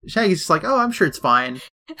 Shaggy's just like, "Oh, I'm sure it's fine."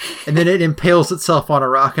 And then it impales itself on a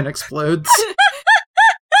rock and explodes.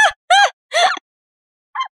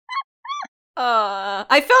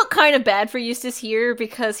 I felt kind of bad for Eustace here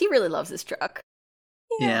because he really loves his truck.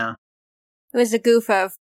 Yeah. It was a goof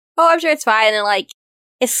of, "Oh, I'm sure it's fine," and then, like,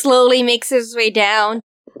 it slowly makes its way down.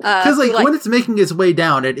 Because, when it's making its way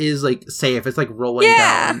down, it is, like, safe. It's, like, rolling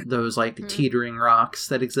down those, like, teetering rocks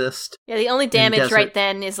that exist. Yeah, the only damage right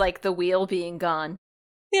then is, like, the wheel being gone.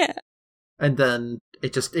 Yeah. And then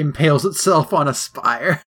it just impales itself on a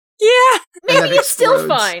spire. Yeah! Maybe it's still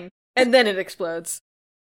fine. And then it explodes.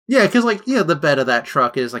 Yeah, because, the bed of that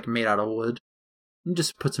truck is, like, made out of wood. You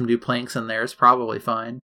just put some new planks in there, it's probably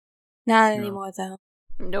fine. Not anymore, though.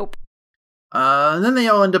 Nope. And then they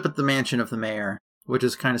all end up at the mansion of the mayor, which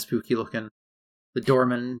is kind of spooky looking. The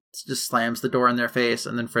doorman just slams the door in their face,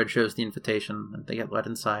 and then Fred shows the invitation, and they get let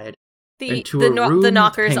inside. The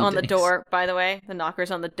knockers on the door, by the way. The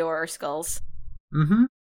knockers on the door are skulls. Mm-hmm.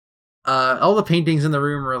 All the paintings in the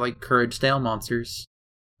room are like Courage Dale monsters.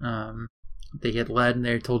 They get led and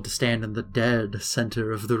they're told to stand in the dead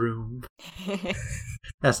center of the room.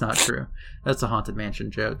 That's not true. That's a Haunted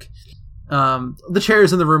Mansion joke. The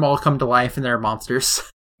chairs in the room all come to life and they're monsters.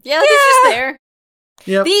 Yeah, they're just there.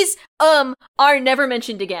 Yep. These, are never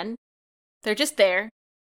mentioned again. They're just there.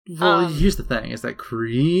 Well, here's the thing, is that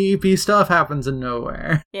creepy stuff happens in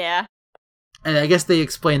nowhere. Yeah. And I guess they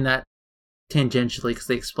explain that tangentially, because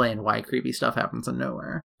they explain why creepy stuff happens in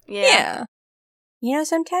nowhere. Yeah. You know,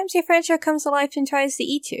 sometimes your friendship comes to life and tries to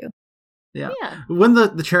eat you. Yeah. When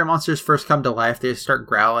the chair monsters first come to life, they start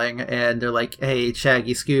growling, and they're like, "Hey,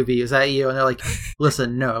 Shaggy, Scooby, is that you?" And they're like,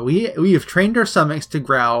 "Listen, no, we have trained our stomachs to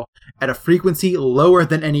growl at a frequency lower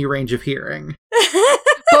than any range of hearing."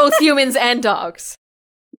 Both humans and dogs.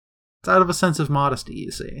 It's out of a sense of modesty, you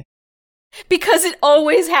see. Because it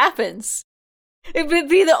always happens. It would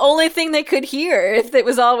be the only thing they could hear if it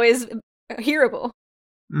was always hearable.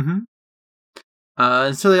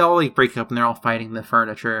 Mm-hmm. So they all break up and they're all fighting the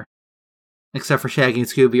furniture. Except for Shaggy and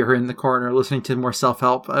Scooby, who are in the corner listening to more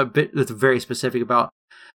self-help, a bit that's very specific about,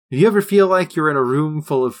 "Do you ever feel like you're in a room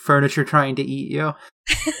full of furniture trying to eat you?"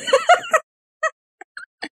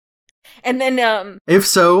 And then, if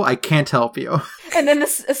so, I can't help you. And then the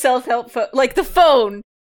self-help, the phone,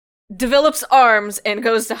 develops arms and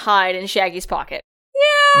goes to hide in Shaggy's pocket.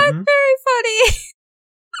 Yeah, it's very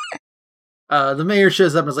funny. The mayor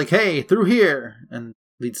shows up and is like, "Hey, through here," and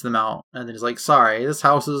leads them out. And then he's like, "Sorry, this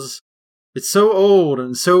house it's so old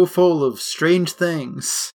and so full of strange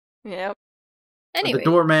things." Yep. Anyway. The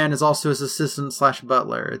doorman is also his assistant /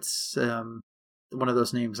 butler. It's one of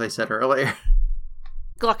those names I said earlier.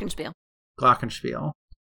 Glockenspiel.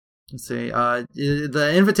 Let's see.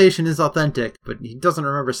 The invitation is authentic, but he doesn't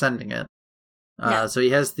remember sending it. No. So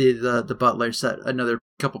he has the butler set another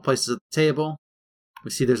couple places at the table.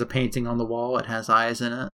 We see there's a painting on the wall. It has eyes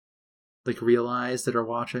in it, like real eyes that are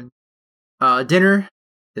watching. Dinner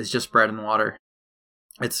is just bread and water.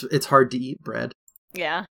 It's hard to eat bread.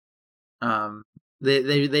 Yeah.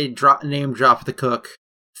 They name drop the cook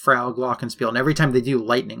Frau Glockenspiel, and every time they do,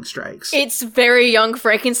 lightning strikes. It's very Young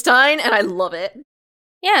Frankenstein, and I love it.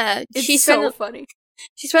 Yeah, It's so funny.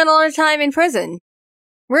 She spent a lot of time in prison.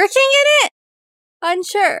 Working in it?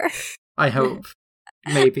 Unsure. I hope.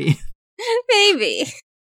 Maybe. Maybe.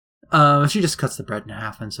 She just cuts the bread in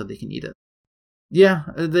half and so they can eat it. Yeah,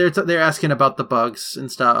 they're asking about the bugs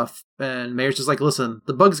and stuff, and Mayor's just like, listen,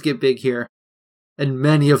 the bugs get big here, and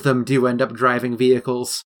many of them do end up driving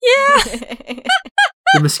vehicles. Yeah.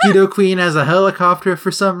 The Mosquito Queen has a helicopter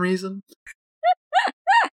for some reason.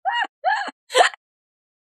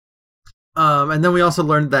 And then we also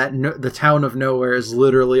learned that the town of Nowhere is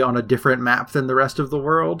literally on a different map than the rest of the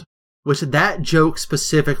world, which that joke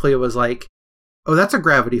specifically was like, oh, that's a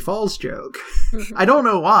Gravity Falls joke. I don't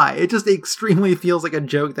know why. It just extremely feels like a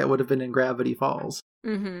joke that would have been in Gravity Falls.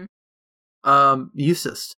 Mm-hmm.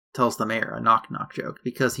 Eustace tells the mayor a knock-knock joke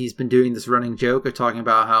because he's been doing this running joke of talking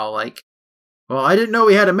about how, like, well, I didn't know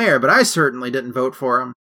we had a mayor, but I certainly didn't vote for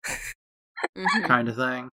him. Kind of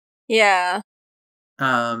thing. Yeah.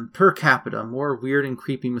 Per capita, more weird and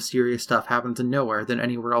creepy, mysterious stuff happens in Nowhere than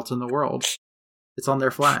anywhere else in the world. It's on their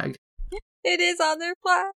flag. It is on their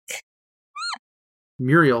flag.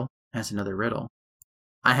 Muriel has another riddle.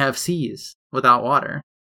 I have seas without water,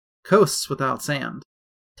 coasts without sand,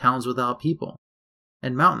 towns without people,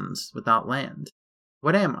 and mountains without land.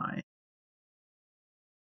 What am I?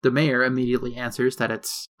 The mayor immediately answers that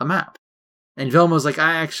it's a map. And Velma's like,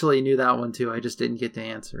 I actually knew that one too, I just didn't get to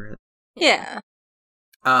answer it. Yeah.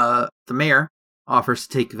 The mayor offers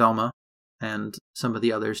to take Velma and some of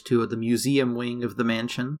the others to the museum wing of the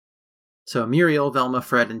mansion. So Muriel, Velma,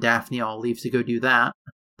 Fred, and Daphne all leave to go do that.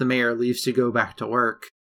 The mayor leaves to go back to work.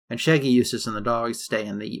 And Shaggy, Eustace, and the dogs stay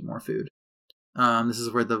and they eat more food. This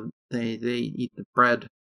is where they eat the bread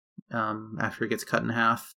after it gets cut in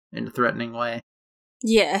half in a threatening way.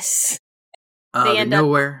 Yes. They end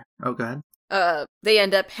Nowhere. Oh, go ahead. They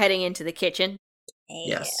end up heading into the kitchen.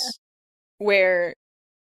 Yes. Where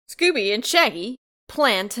Scooby and Shaggy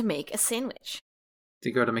plan to make a sandwich.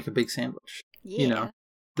 To go to make a big sandwich. Yeah. You know,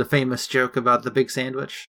 the famous joke about the big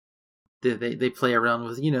sandwich. They play around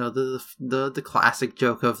with, you know, the classic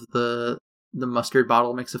joke of the mustard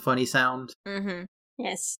bottle makes a funny sound. Mm-hmm.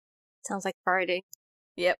 Yes. Sounds like farting.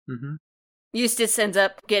 Yep. Mm-hmm. Eustace ends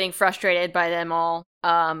up getting frustrated by them all.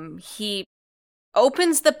 He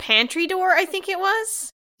opens the pantry door, I think it was.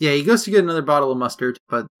 Yeah, he goes to get another bottle of mustard,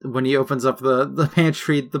 but when he opens up the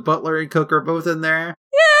pantry, the butler and cook are both in there.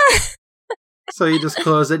 Yeah! So he just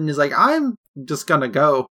closes it and he's like, I'm just gonna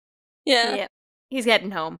go. Yeah. Yep. He's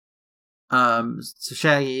heading home. So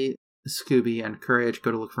Shaggy, Scooby, and Courage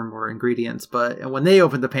go to look for more ingredients, but when they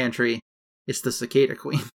open the pantry, it's the Cicada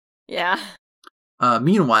Queen. Yeah.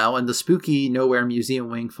 Meanwhile, in the spooky Nowhere museum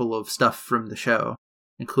wing full of stuff from the show,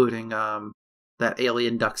 including that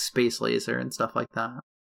alien duck space laser and stuff like that,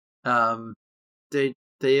 they're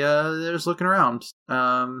just looking around.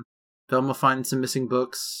 Velma finds some missing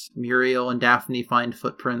books. Muriel and Daphne find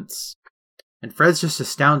footprints, and Fred's just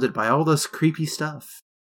astounded by all this creepy stuff.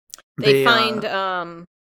 They find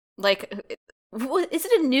what, is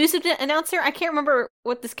it a news announcer? I can't remember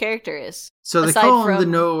what this character is. So they call him the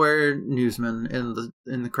Nowhere newsman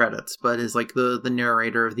in the credits, but is like the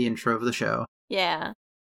narrator of the intro of the show. Yeah.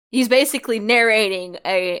 He's basically narrating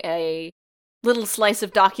a little slice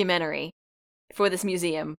of documentary for this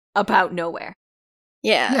museum about Nowhere.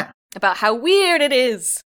 Yeah. Yeah. About how weird it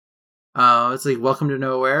is. It's like, welcome to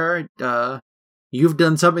Nowhere. You've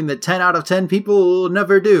done something that 10 out of 10 people will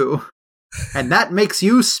never do. And that makes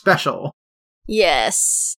you special.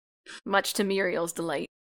 Yes. Much to Muriel's delight.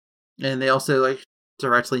 And they also, like,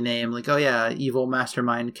 directly name, like, oh yeah, evil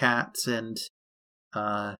mastermind cats and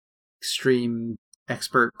extreme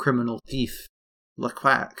expert criminal thief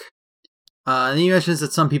LaQuack. And he mentions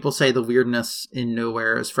that some people say the weirdness in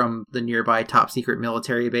Nowhere is from the nearby top secret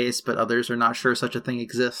military base, but others are not sure such a thing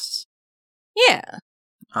exists. Yeah.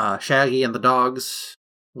 Shaggy and the dogs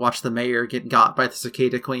watch the mayor get got by the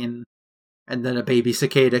Cicada Queen, and then a baby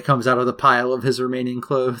cicada comes out of the pile of his remaining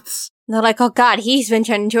clothes. They're like, oh god, he's been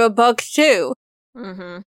turned into a bug too.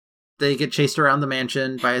 Mm-hmm. They get chased around the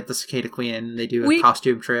mansion by the Cicada Queen. They do a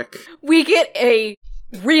costume trick. We get a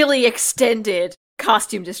really extended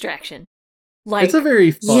costume distraction. Like, it's a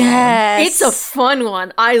very fun. Yes. It's a fun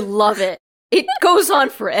one. I love it. It goes on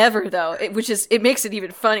forever though, which makes it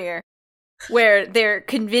even funnier. Where they're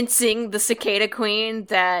convincing the Cicada Queen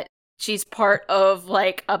that she's part of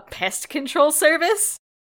like a pest control service.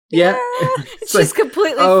 Yeah. She's like,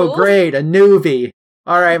 completely oh, fooled. great, a newbie.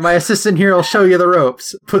 All right, my assistant here will show you the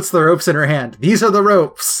ropes. Puts the ropes in her hand. These are the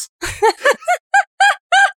ropes.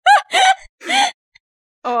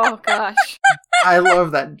 Oh gosh. I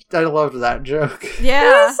love that. I loved that joke. Yeah.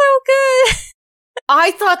 That was so good.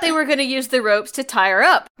 I thought they were going to use the ropes to tie her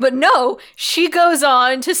up, but no, she goes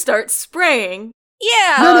on to start spraying.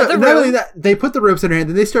 Yeah. Not only that, they put the ropes in her hand,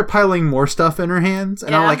 then they start piling more stuff in her hands,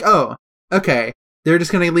 and I'm like, oh, okay, they're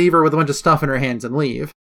just going to leave her with a bunch of stuff in her hands and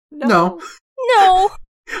leave. No.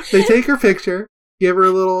 They take her picture, give her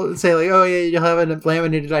a little, say like, oh yeah, you'll have a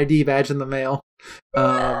laminated ID badge in the mail.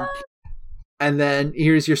 And then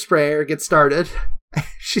here's your sprayer, get started.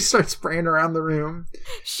 She starts spraying around the room.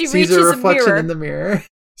 She sees reaches a reflection a mirror in the mirror,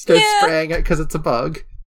 starts spraying it because it's a bug.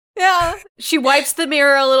 Yeah. She wipes the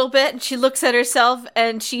mirror a little bit, and she looks at herself,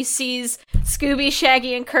 and she sees Scooby,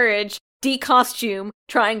 Shaggy, and Courage decostume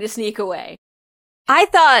trying to sneak away. I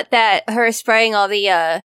thought that her spraying all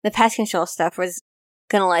the pest control stuff was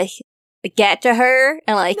gonna, like, get to her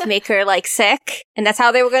and, like, make her, like, sick, and that's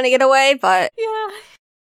how they were gonna get away, but... Yeah.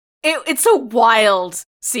 It's a wild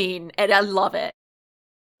scene, and I love it.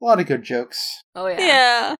 A lot of good jokes. Oh,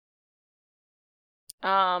 yeah.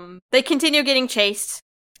 Yeah. They continue getting chased,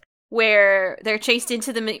 where they're chased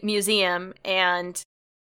into the museum, and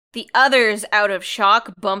the others, out of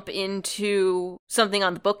shock, bump into something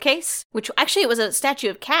on the bookcase, which actually it was a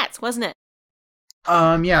statue of cats, wasn't it?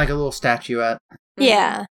 Yeah, like a little statuette.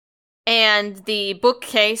 Yeah. And the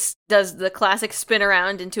bookcase does the classic spin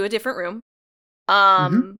around into a different room.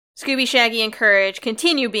 Scooby, Shaggy, and Courage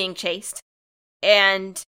continue being chased,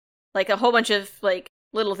 and like a whole bunch of like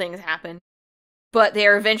little things happen, but they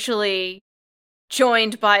are eventually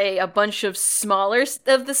joined by a bunch of smaller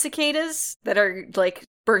of the cicadas that are like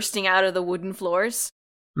bursting out of the wooden floors.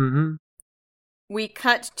 We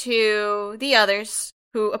cut to the others,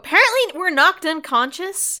 who apparently were knocked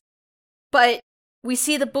unconscious, but we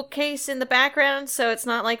see the bookcase in the background, so it's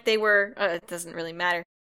not like they were. It doesn't really matter.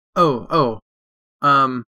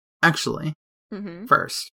 Actually,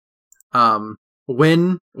 first,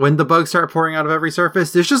 when the bugs start pouring out of every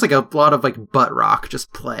surface, there's just like a lot of like butt rock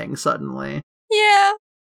just playing suddenly. Yeah.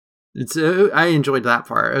 It's I enjoyed that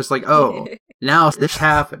part. I was like, oh, now this is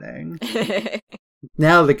happening.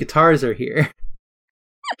 Now the guitars are here.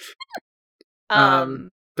 But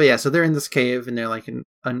yeah, so they're in this cave and they're like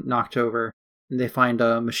knocked over, and they find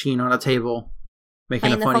a machine on a table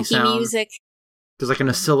making a funny sound. Music. There's like an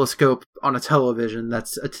oscilloscope on a television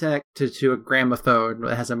that's connected to a gramophone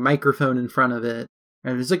that has a microphone in front of it.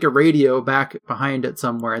 And there's like a radio back behind it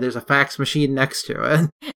somewhere. There's a fax machine next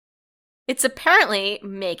to it. It's apparently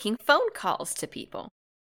making phone calls to people.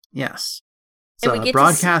 Yes. And So we get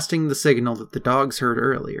broadcasting the signal that the dogs heard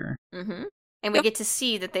earlier. And we get to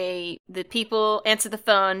see that the people answer the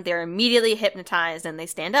phone, they're immediately hypnotized, and they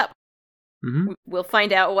stand up. We'll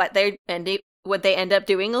find out what they end up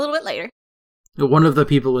doing a little bit later. One of the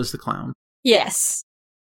people is the clown. Yes.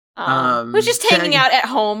 Who's just hanging out at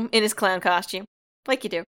home in his clown costume. Like you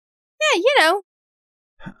do. Yeah, you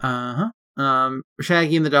know.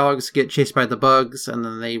 Shaggy and the dogs get chased by the bugs, and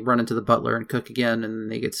then they run into the butler and cook again,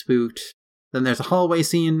 and they get spooked. Then there's a hallway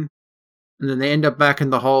scene, and then they end up back in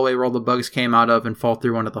the hallway where all the bugs came out of and fall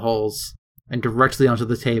through one of the holes, and directly onto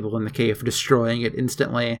the table in the cave, destroying it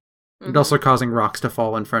instantly, and also causing rocks to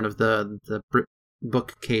fall in front of the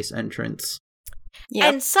bookcase entrance.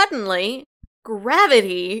 Yep. And suddenly,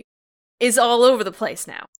 gravity is all over the place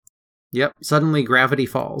now. Yep, suddenly gravity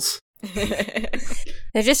falls.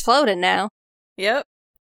 They're just floating now. Yep.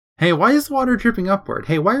 Hey, why is the water dripping upward?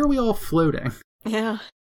 Hey, why are we all floating? Yeah.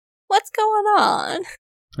 What's going on?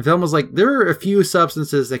 Film was like, there are a few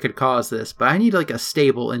substances that could cause this, but I need like a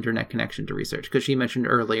stable internet connection to research, because she mentioned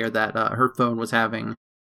earlier that her phone was having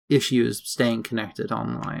issues staying connected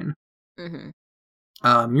online.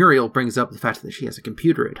 Muriel brings up the fact that she has a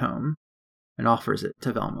computer at home and offers it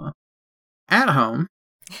to Velma. At home,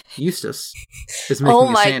 Eustace is making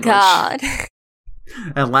a sandwich. Oh my god.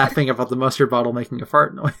 And laughing about the mustard bottle making a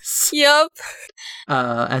fart noise. Yep.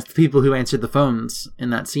 As the people who answered the phones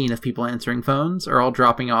in that scene of people answering phones are all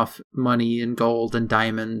dropping off money and gold and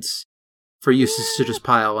diamonds for Eustace to just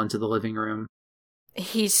pile into the living room.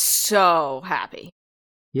 He's so happy.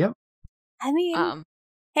 Yep. I mean,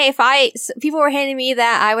 hey, if people were handing me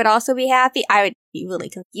that, I would also be happy. I would be really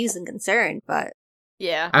confused and concerned, but...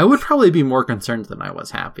 Yeah. I would probably be more concerned than I was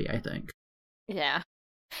happy, I think. Yeah.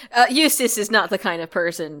 Eustace is not the kind of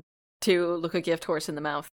person to look a gift horse in the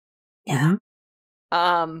mouth. Yeah.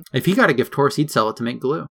 If he got a gift horse, he'd sell it to make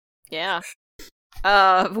glue. Yeah.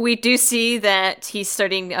 We do see that he's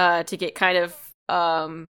starting to get kind of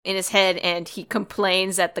in his head, and he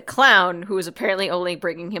complains at the clown, who is apparently only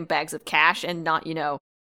bringing him bags of cash and not,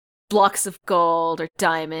 blocks of gold or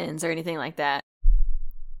diamonds or anything like that.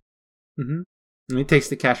 And he takes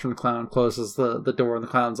the cash from the clown, closes the door, and the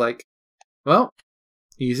clown's like, Well,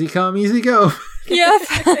 easy come, easy go. Yep.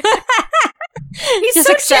 He's Just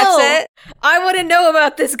so accepts chill. it. I want to know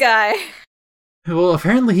about this guy. Well,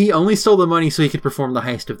 apparently he only stole the money so he could perform the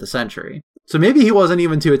heist of the century. So maybe he wasn't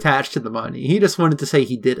even too attached to the money. He just wanted to say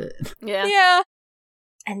he did it. Yeah. Yeah.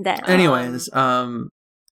 And then Anyways,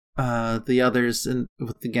 the others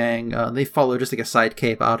with the gang, they follow just like a side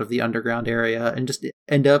cape out of the underground area and just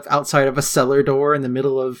end up outside of a cellar door in the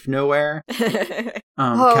middle of nowhere.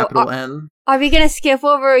 Capital N. Are we gonna skip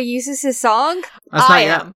over Eustace's song? That's I not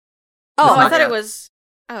yet. am. Oh, Oh, I not thought yet. it was.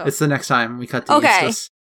 Oh. It's the next time we cut to Okay. Eustace.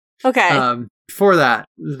 okay. Before that,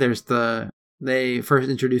 they first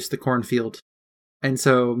introduce the cornfield. And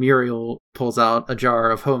so Muriel pulls out a jar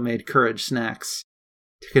of homemade Courage snacks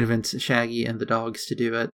to convince Shaggy and the dogs to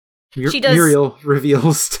do it. She does- Muriel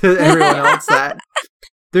reveals to everyone else that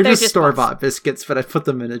they're just just store-bought biscuits, but I put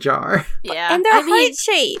them in a jar. Yeah. and they're I mean,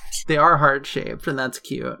 heart-shaped. They are heart-shaped, and that's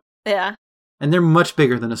cute. yeah. And they're much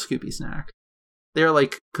bigger than a Scooby snack. They're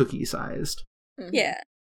like cookie-sized. Mhm. Yeah.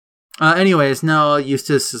 Anyways, now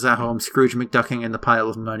Eustace is at home, Scrooge McDucking in the pile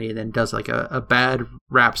of money, and then does like a bad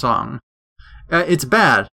rap song. It's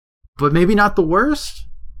bad, but maybe not the worst.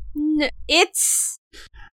 It's...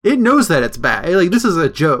 It knows that it's bad. Like, this is a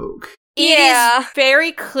joke. It Yeah. is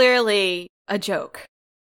very clearly a joke.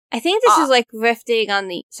 I think this is like riffing on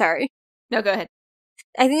the... Sorry. No, go ahead.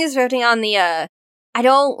 I think it's riffing on the, I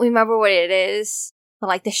don't remember what it is, but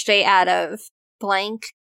like the straight out of blank.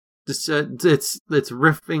 It's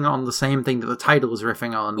riffing on the same thing that the title is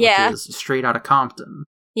riffing on, Yeah. which is Straight Outta Compton.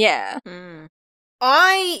 Yeah. Mm.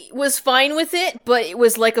 I was fine with it, but it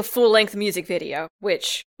was like a full-length music video,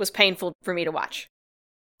 which was painful for me to watch.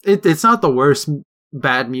 It's not the worst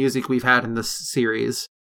bad music we've had in this series,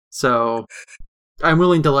 so I'm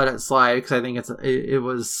willing to let it slide because I think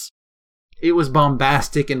it was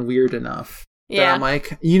bombastic and weird enough that Yeah. I'm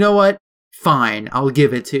like, you know what? Fine, I'll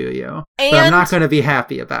give it to you, but I'm And- not going to be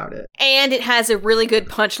happy about it. And it has a really good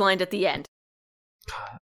punchline at the end.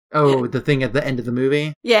 Oh, the thing at the end of the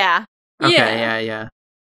movie? Yeah. Okay, Yeah. yeah.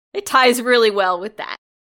 It ties really well with that.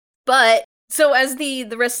 But so as the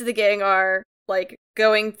rest of the gang are like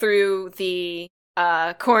going through the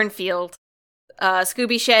cornfield,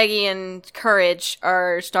 Scooby, Shaggy, and Courage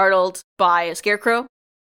are startled by a scarecrow.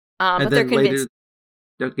 But they're convinced.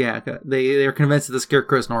 They're convinced that the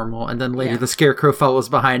scarecrow is normal, and then later Yeah. the scarecrow follows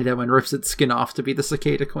behind them and rips its skin off to be the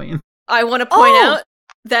cicada queen. I want to point Oh! out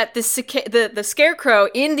that the scarecrow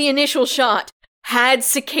in the initial shot had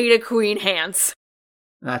cicada queen hands,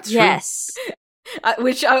 That's true. Yes.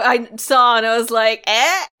 which I saw and I was like,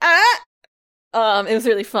 It was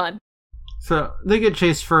really fun. So they get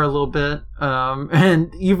chased for a little bit,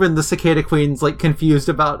 and even the cicada queen's like confused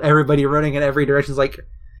about everybody running in every direction. It's like,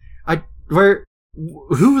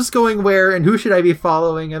 who's going where, and who should I be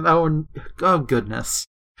following? And oh goodness.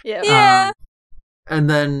 Yeah. Yeah. And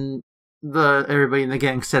then everybody in the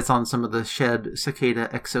gang sets on some of the shed cicada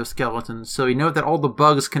exoskeletons, so we know that all the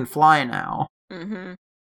bugs can fly now. Mm-hmm.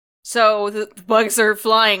 So the bugs are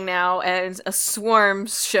flying now, and a swarm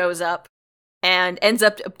shows up and ends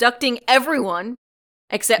up abducting everyone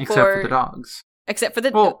except Except for the dogs. except for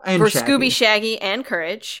the Well, and for Shaggy. Scooby, Shaggy, and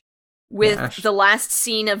Courage. With Yeah, the last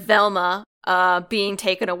scene of Velma being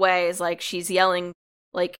taken away is like she's yelling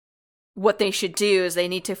like what they should do is they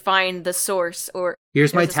need to find the source or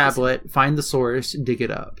Here's my There's a specific- tablet, find the source, dig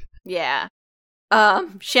it up. yeah.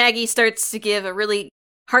 Shaggy starts to give a really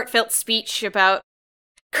heartfelt speech about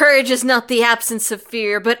courage is not the absence of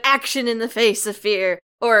fear, but action in the face of fear.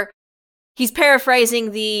 Or he's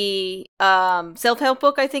paraphrasing the self-help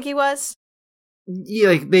book, I think he was. Yeah,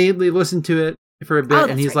 like they listened to it for a bit, Oh, and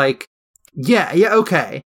that's he's right. like, yeah,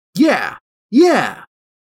 okay, yeah,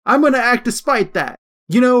 I'm gonna act despite that.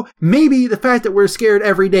 You know, maybe the fact that we're scared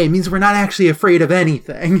every day means we're not actually afraid of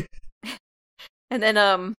anything. And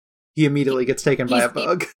then He immediately gets taken by a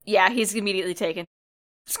bug. yeah, he's immediately taken.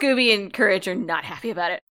 Scooby and Courage are not happy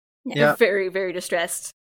about it. Yeah. They're very, very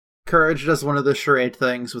distressed. Courage does one of the charade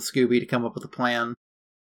things with Scooby to come up with a plan.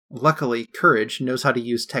 Luckily, Courage knows how to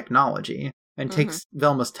use technology and takes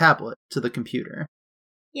Velma's tablet to the computer.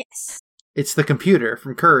 Yes. It's the computer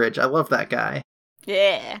from Courage. I love that guy.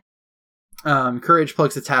 Yeah. Courage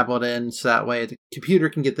plugs the tablet in so that way the computer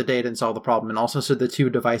can get the data and solve the problem, and also so the two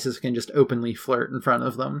devices can just openly flirt in front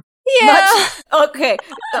of them. Yeah. Okay.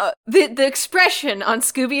 The expression on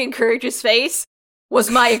Scooby and Courage's face was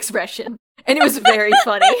my expression, and it was very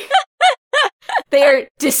funny. They are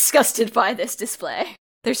disgusted by this display.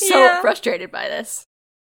 They're so Yeah. frustrated by this.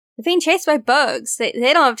 They're being chased by bugs. They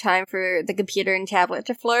don't have time for the computer and tablet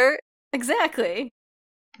to flirt. Exactly.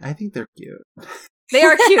 I think they're cute. They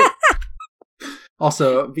are cute.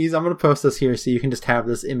 Also, Bees, I'm going to post this here so you can just have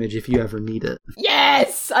this image if you ever need it.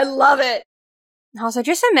 Yes! I love it! Also,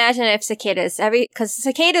 just imagine if cicadas, because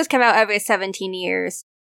cicadas come out every 17 years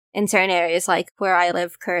in certain areas, like where I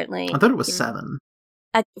live currently. I thought it was 7.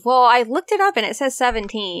 Well, I looked it up and it says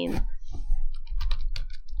 17.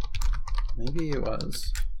 Maybe it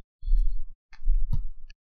was.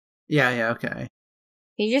 Yeah, okay.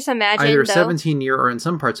 Can you just imagine, Either a though, 17-year or in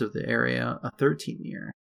some parts of the area, a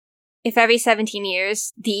 13-year. if every 17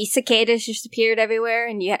 years the cicadas just appeared everywhere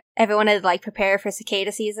and everyone had, like, prepare for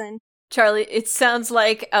cicada season? Charlie, it sounds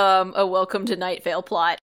like a Welcome to Night Vale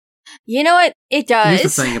plot. You know what? It does.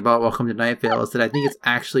 Here's the thing about Welcome to Night Vale is that I think it's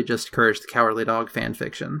actually just Courage the Cowardly Dog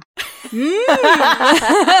fanfiction.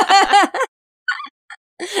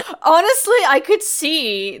 Honestly, I could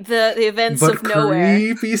see the events But of nowhere.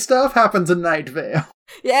 creepy stuff happens in Night Vale.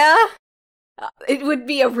 Yeah? It would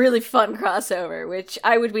be a really fun crossover, which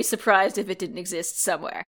I would be surprised if it didn't exist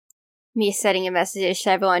somewhere. Me sending a message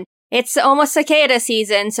to everyone. It's almost cicada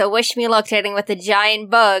season, so wish me luck trading with the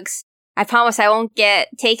giant bugs. I promise I won't get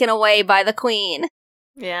taken away by the queen.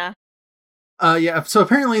 Yeah. Yeah, so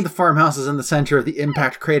apparently the farmhouse is in the center of the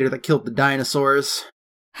impact crater that killed the dinosaurs.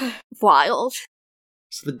 Wild.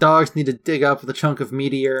 So the dogs need to dig up the chunk of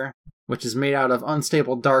meteor, which is made out of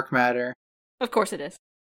unstable dark matter. Of course it is.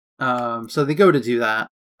 So they go to do that.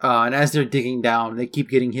 And as they're digging down, they keep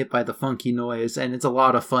getting hit by the funky noise, and it's a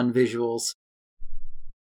lot of fun visuals.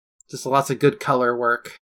 Just lots of good color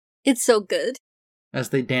work. It's so good. As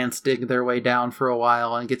they dig their way down for a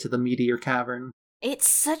while and get to the meteor cavern. It's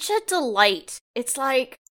such a delight. It's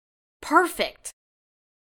like perfect.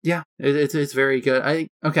 Yeah, it's very good. I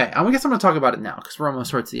guess I'm going to talk about it now, because we're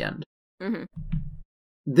almost towards the end. Mm-hmm.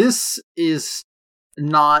 This is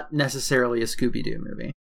not necessarily a Scooby-Doo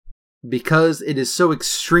movie, because it is so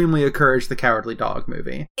extremely a Courage the Cowardly Dog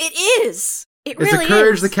movie. It is! It It's really a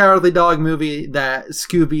Courage is! the Cowardly Dog movie that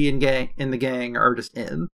Scooby and the gang are just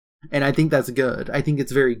in. And I think that's good. I think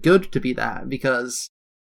it's very good to be that, because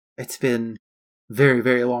it's been very,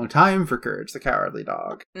 very long time for Courage the Cowardly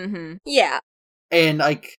Dog. Mm-hmm. Yeah. And,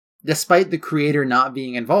 like, despite the creator not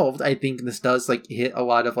being involved, I think this does, like, hit a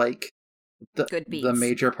lot of, like, Good beats. the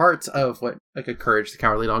major parts of what, like, a Courage the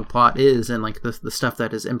Cowardly Dog plot is, and, like, the stuff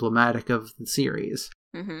that is emblematic of the series.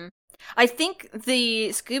 Mm-hmm. I think the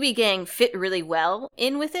Scooby Gang fit really well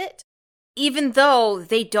in with it, even though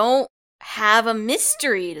they don't have a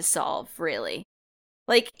mystery to solve, really.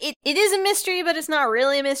 Like, it is a mystery, but it's not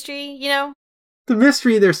really a mystery, you know? The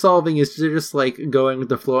mystery they're solving is they're just, like, going with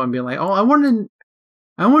the flow and being like, oh, I want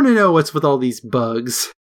to know what's with all these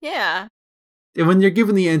bugs. Yeah. And when you're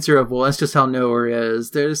given the answer of, well, that's just how nowhere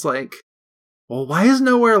is, they're just like, well, why is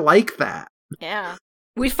nowhere like that? Yeah.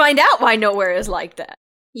 We find out why nowhere is like that.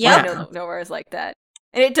 Yep. Yeah. Why nowhere is like that.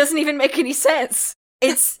 And it doesn't even make any sense.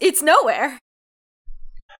 It's nowhere.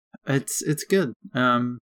 It's good.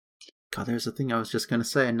 God, there's a thing I was just gonna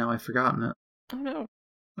say, and now I've forgotten it. Oh no.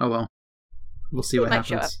 Oh well. We'll see It what might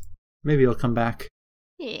show happens. Maybe it'll come back.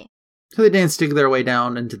 Yeah. So they dig their way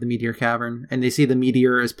down into the meteor cavern, and they see the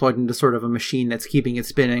meteor is plugged into sort of a machine that's keeping it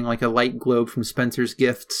spinning like a light globe from Spencer's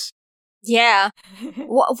Gifts. Yeah.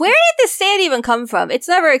 Where did this stand even come from? It's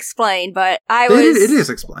never explained, but It is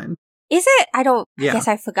explained. Is it? I guess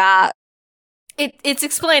I forgot. It's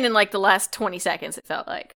explained in like the last 20 seconds, it felt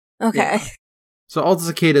like. Okay. Yeah. So all the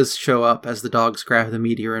cicadas show up as the dogs grab the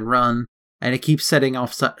meteor and run, and it keeps setting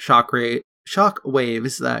off shock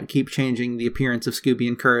waves that keep changing the appearance of Scooby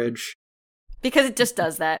and Courage. Because it just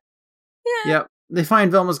does that. Yeah. Yep. They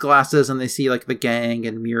find Velma's glasses and they see like the gang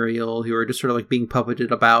and Muriel, who are just sort of like being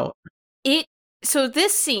puppeted about. So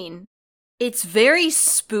this scene, it's very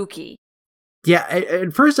spooky. Yeah,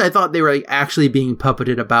 at first I thought they were like actually being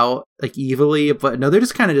puppeted about like evilly, but no, they're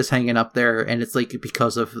just kind of just hanging up there, and it's like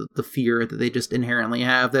because of the fear that they just inherently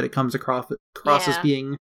have that it comes across as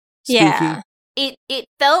being spooky. Yeah. It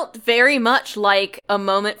felt very much like a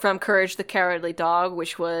moment from Courage the Cowardly Dog,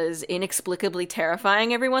 which was inexplicably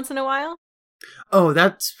terrifying every once in a while. Oh,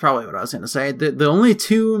 that's probably what I was going to say. The only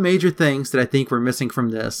two major things that I think we're missing from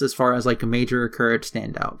this, as far as like major Courage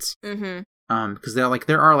standouts, because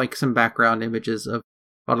there are like some background images of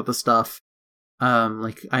a lot of the stuff.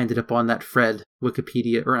 Like I ended up on that Fred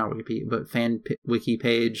Wikipedia, or not Wikipedia, but fan wiki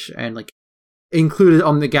page, and like included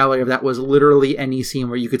on the gallery of that was literally any scene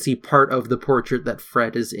where you could see part of the portrait that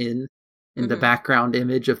Fred is in the background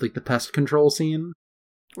image of like the pest control scene.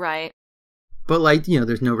 Right. But like,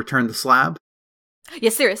 there's no Return the Slab.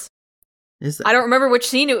 Yes, there is. Is there? I don't remember which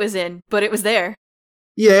scene it was in, but it was there.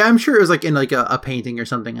 Yeah, I'm sure it was like in like a painting or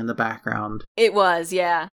something in the background. It was,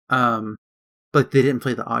 yeah. But they didn't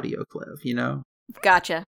play the audio clip,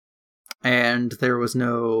 Gotcha. and there was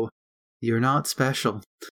no "You're not special,"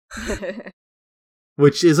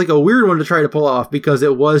 which is like a weird one to try to pull off because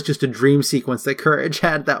it was just a dream sequence that Courage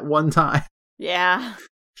had that one time. Yeah.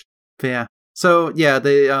 But yeah. So yeah,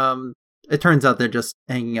 they it turns out they're just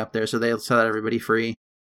hanging up there, so they set everybody free.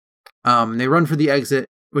 They run for the exit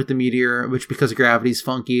with the meteor, which because gravity's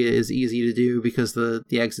funky is easy to do because the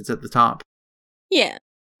exit's at the top. Yeah.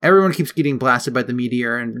 Everyone keeps getting blasted by the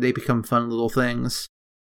meteor, and they become fun little things.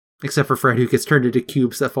 Except for Fred, who gets turned into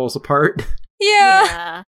cubes that falls apart.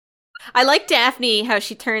 Yeah. I like Daphne, how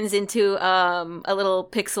she turns into a little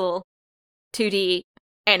pixel 2D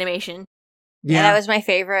animation. Yeah, that was my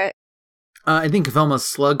favorite. I think Velma's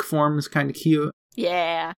slug form is kind of cute.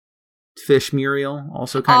 Yeah. Fish Muriel,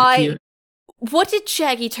 also kind of cute. What did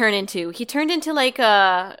Shaggy turn into? He turned into like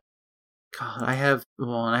a... God, I have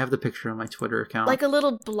the picture on my Twitter account. Like a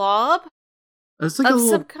little blob? It's like of a little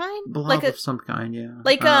some kind? blob Like of some kind, yeah.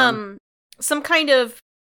 Like, some kind of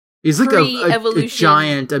he's like a pre-evolution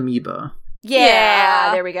giant amoeba.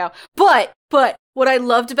 Yeah, there we go. But what I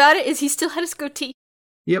loved about it is he still had his goatee.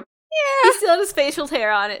 Yep. Yeah. He still had his facial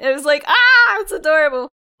hair on it. It was like, it's adorable.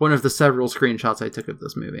 One of the several screenshots I took of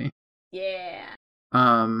this movie. Yeah.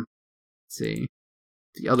 Let's see.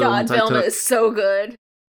 The other God, ones I Velma took is so good.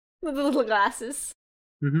 With the little glasses.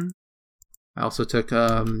 Mm-hmm. I also took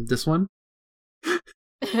this one.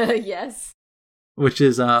 Yes. Which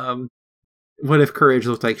is what if Courage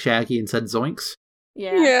looked like Shaggy and said zoinks?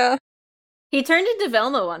 Yeah. He turned into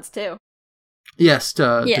Velma once too. Yes,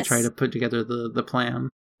 to try to put together the plan.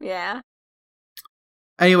 Yeah.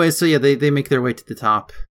 Anyway, so yeah, they make their way to the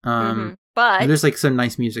top. But there's like some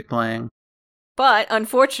nice music playing. But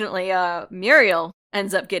unfortunately, Muriel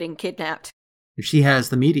ends up getting kidnapped. She has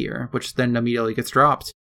the meteor, which then immediately gets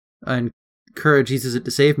dropped. And Courage uses it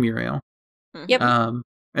to save Muriel. Yep. And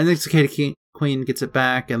then Cicada Queen gets it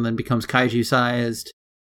back and then becomes kaiju-sized.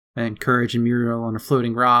 And Courage and Muriel on a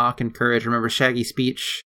floating rock. And Courage remembers Shaggy's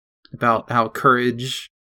speech about how courage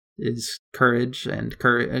is courage. And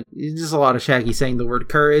courage. Just a lot of Shaggy saying the word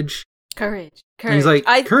courage. Courage. And he's like,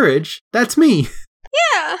 courage? That's me.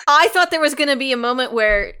 Yeah. I thought there was going to be a moment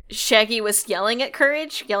where Shaggy was yelling at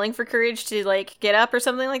Courage, yelling for Courage to, like, get up or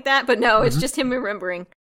something like that. But no, it's just him remembering.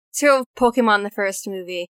 So Pokemon, the first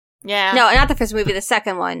movie. Yeah. No, not the first movie, the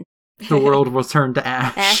second one. The world will turn to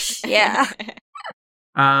ash. Ash, yeah.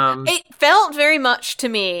 It felt very much to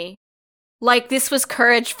me like this was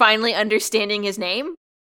Courage finally understanding his name.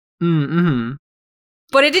 Mm-hmm.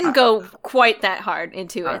 But it didn't go quite that hard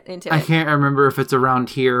into it. I can't remember if it's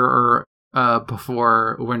around here or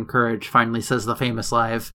before when Courage finally says the famous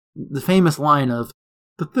line of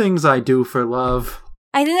 "the things I do for love."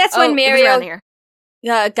 I think that's when Mario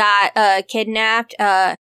got kidnapped,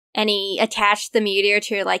 and he attached the meteor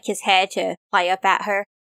to like his head to fly up at her.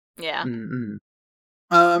 Yeah.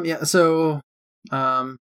 Mm-hmm. Yeah. So,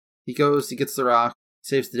 he gets the rock,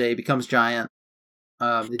 saves the day, becomes giant.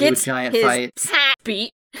 They do a giant fight.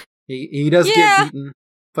 Beat. He does get beaten,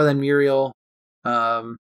 but then Muriel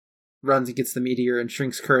runs and gets the meteor and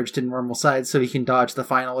shrinks Courage to normal size so he can dodge the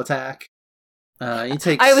final attack. He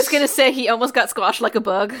takes. I was gonna say he almost got squashed like a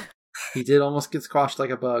bug. He did almost get squashed like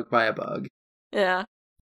a bug by a bug. Yeah.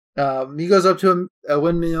 He goes up to a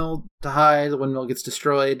windmill to hide. The windmill gets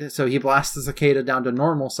destroyed, so he blasts the cicada down to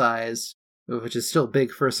normal size, which is still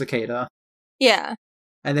big for a cicada. Yeah.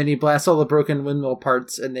 And then he blasts all the broken windmill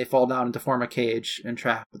parts, and they fall down to form a cage and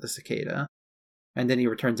trap the cicada. And then he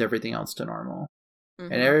returns everything else to normal.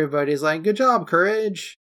 Mm-hmm. And everybody's like, "Good job,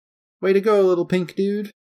 Courage! Way to go, little pink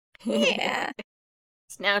dude!" Yeah.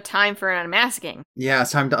 It's now time for an unmasking. Yeah,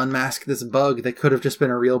 it's time to unmask this bug that could have just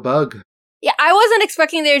been a real bug. Yeah, I wasn't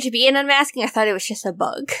expecting there to be an unmasking. I thought it was just a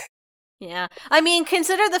bug. Yeah. I mean,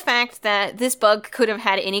 consider the fact that this bug could have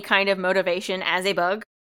had any kind of motivation as a bug.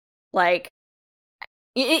 Like,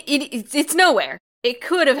 it's nowhere. It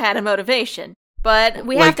could have had a motivation. But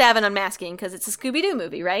we have to have an unmasking because it's a Scooby-Doo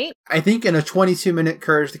movie, right? I think in a 22-minute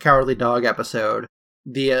Courage the Cowardly Dog episode,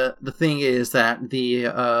 the thing is that the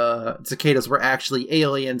cicadas were actually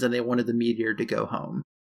aliens and they wanted the meteor to go home.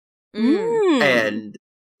 And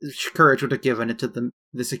Courage would have given it to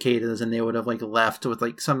the cicadas and they would have like left with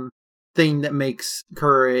like some thing that makes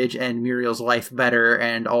Courage and Muriel's life better,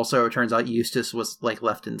 and also it turns out Eustace was like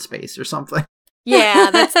left in space or something. Yeah,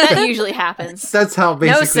 that usually happens. That's how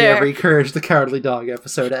basically every Courage the Cowardly Dog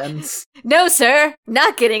episode ends. No, sir,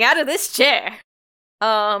 not getting out of this chair.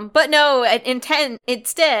 But no,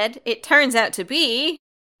 instead, it turns out to be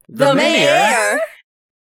the mayor.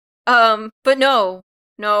 But no,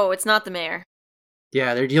 it's not the mayor.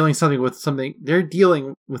 Yeah, they're dealing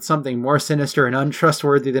with something more sinister and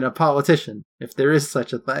untrustworthy than a politician, if there is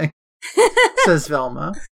such a thing. says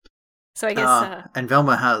Velma. So I guess... And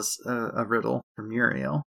Velma has a riddle for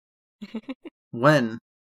Muriel. When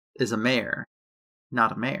is a mayor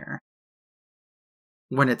not a mayor?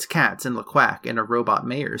 When it's Cats and LeQuack in a robot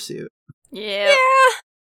mayor suit. Yeah.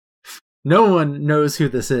 No one knows who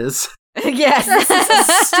this is. Yes, this is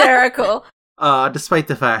hysterical. Despite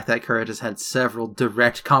the fact that Courage has had several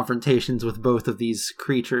direct confrontations with both of these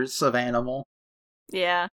creatures of animal.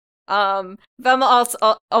 Yeah. Velma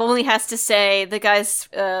also only has to say the guys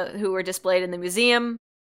who were displayed in the museum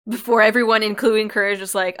before everyone, including Courage,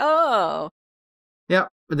 was like, oh. Yeah,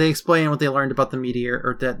 they explain what they learned about the meteor,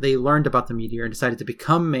 or that they learned about the meteor and decided to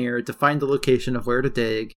become mayor to find the location of where to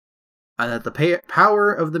dig, and that the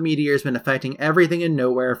power of the meteor has been affecting everything in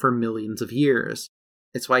Nowhere for millions of years.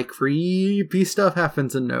 It's why creepy stuff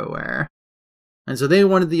happens in Nowhere. And so they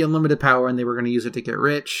wanted the unlimited power and they were going to use it to get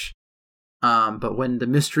rich. But when the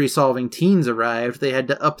mystery-solving teens arrived, they had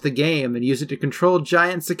to up the game and use it to control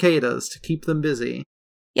giant cicadas to keep them busy.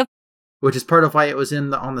 Yep. Which is part of why it was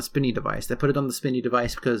on the spinny device. They put it on the spinny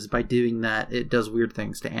device because by doing that, it does weird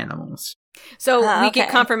things to animals. So we okay. get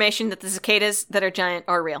confirmation that the cicadas that are giant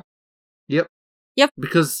are real. Yep. Yep.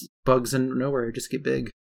 Because bugs in Nowhere just get big.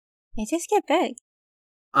 They just get big.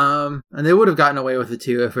 And they would have gotten away with it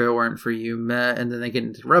too if it weren't for Yume, and then they get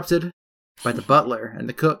interrupted by the butler and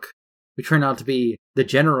the cook, who turn out to be the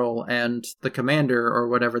general and the commander, or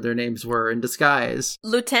whatever their names were, in disguise.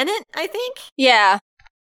 Lieutenant, I think? Yeah.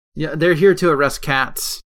 Yeah, they're here to arrest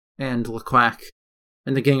Cats and LeQuack.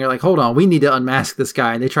 And the gang are like, hold on, we need to unmask this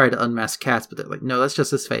guy. And they try to unmask Cats, but they're like, no, that's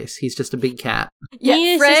just his face. He's just a big cat. Yeah,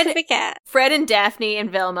 He's just a big cat. Fred and Daphne and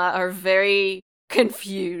Velma are very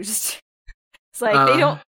confused. It's like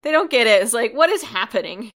they don't get it. It's like, what is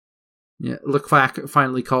happening? Yeah, LeQuack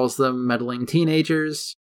finally calls them meddling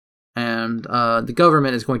teenagers, and the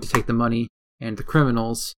government is going to take the money and the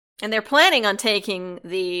criminals. And they're planning on taking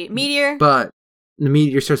the meteor. But the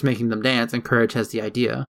meteor starts making them dance, and Courage has the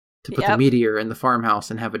idea to put the meteor in the farmhouse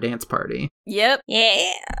and have a dance party. Yep.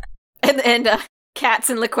 Yeah. And Cats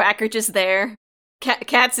and LeQuack are just there.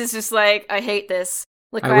 Cats is just like, I hate this.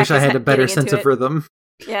 LeQuack I wish I had a better getting sense into of rhythm.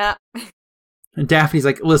 Yeah. And Daphne's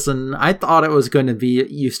like, listen, I thought it was going to be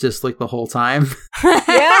Eustace like the whole time.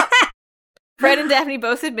 Yeah. Fred and Daphne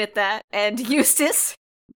both admit that. And Eustace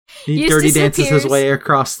He dirty dances his way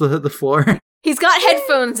across the floor. He's got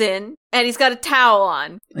headphones in, and he's got a towel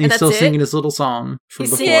on. And he's that's still it. singing his little song from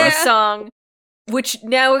He's before. singing a song, which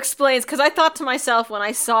now explains, because I thought to myself when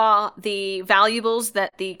I saw the valuables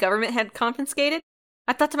that the government had confiscated,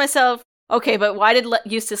 I thought to myself, okay, but why did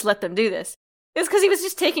Eustace let them do this? It's because he was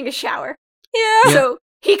just taking a shower. Yeah. So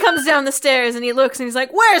he comes down the stairs and he looks and he's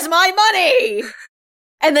like, where's my money?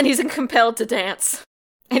 And then he's compelled to dance.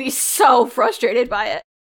 And he's so frustrated by it.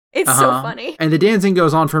 It's so funny. And the dancing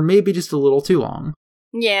goes on for maybe just a little too long.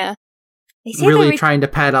 Yeah. They say Really trying to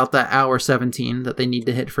pad out that hour 17 that they need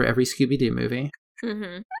to hit for every Scooby-Doo movie.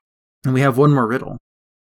 Mm-hmm. And we have one more riddle.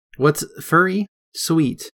 What's furry,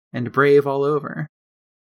 sweet, and brave all over?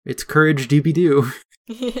 It's Courage Doobie-Doo.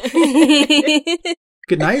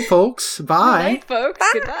 Good night, folks. Bye. Good night, folks.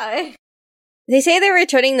 Bye. Goodbye. They say they're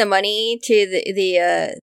returning the money to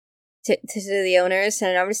the owners,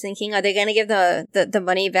 and I'm just thinking, are they going to give the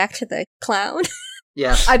money back to the clown?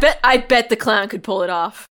 Yes. I bet the clown could pull it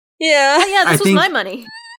off. Yeah. Oh, yeah, this was my money.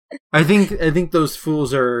 I think those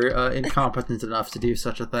fools are incompetent enough to do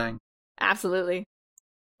such a thing. Absolutely.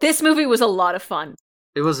 This movie was a lot of fun.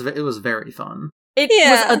 It was very fun. It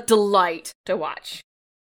was a delight to watch.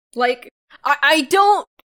 Like, I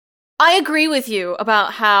agree with you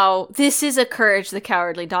about how this is a Courage the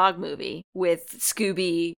Cowardly Dog movie with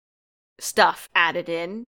Scooby stuff added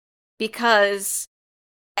in, because,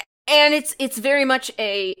 and it's very much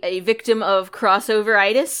a victim of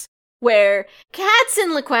crossover-itis, where Cats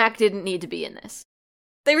and LeQuack didn't need to be in this.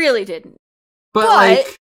 They really didn't. But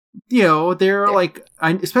like, you know, they're like,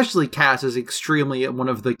 especially Cats is extremely one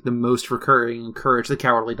of the most recurring Courage the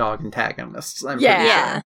Cowardly Dog antagonists. I'm pretty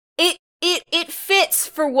sure. It fits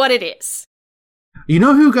for what it is. You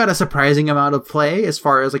know who got a surprising amount of play as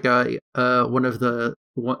far as like one of the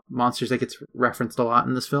monsters that gets referenced a lot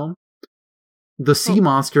in this film? The sea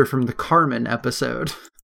monster from the Carmen episode.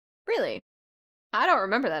 Really? I don't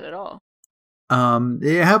remember that at all.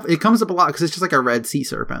 It comes up a lot because it's just like a red sea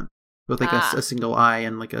serpent with like a single eye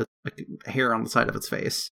and like a hair on the side of its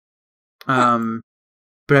face.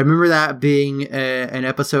 But I remember that being an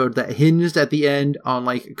episode that hinged at the end on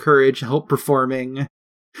like Courage help performing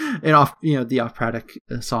the operatic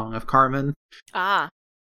song of Carmen.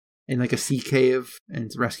 In like a sea cave and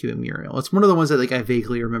rescuing Muriel. It's one of the ones that like I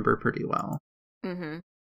vaguely remember pretty well. Mm-hmm.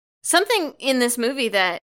 Something in this movie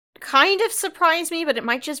that kind of surprise me, but it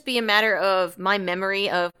might just be a matter of my memory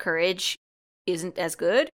of Courage isn't as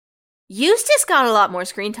good. Eustace got a lot more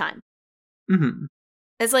screen time. Mm-hmm.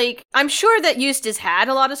 It's like, I'm sure that Eustace had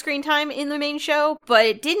a lot of screen time in the main show, but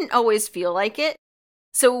it didn't always feel like it.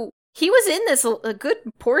 So he was in this a good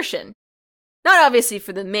portion. Not obviously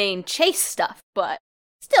for the main chase stuff, but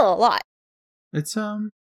still a lot. It's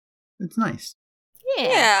nice.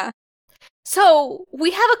 Yeah. So,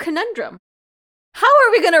 we have a conundrum. How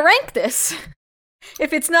are we going to rank this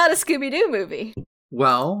if it's not a Scooby-Doo movie?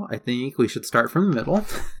 Well, I think we should start from the middle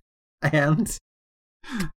and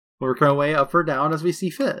work our way up or down as we see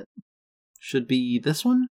fit. Should be this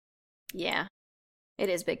one? Yeah. It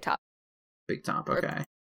is Big Top. Big Top, okay.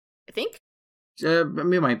 I think? It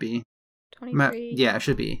might be. 23. Yeah, it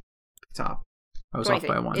should be Big Top. I was off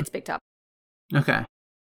by one. It's Big Top. Okay.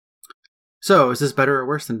 So, is this better or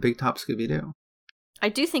worse than Big Top Scooby-Doo? I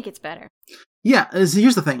do think it's better. Yeah,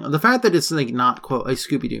 here's the thing. The fact that it's, like, not, quote, a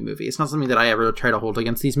Scooby-Doo movie, it's not something that I ever try to hold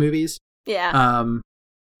against these movies. Yeah.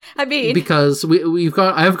 I mean... Because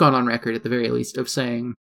I've gone on record, at the very least, of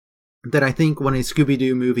saying that I think when a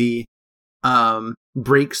Scooby-Doo movie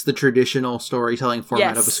breaks the traditional storytelling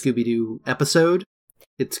format of a Scooby-Doo episode,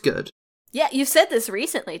 it's good. Yeah, you said this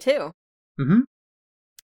recently, too. Mm-hmm.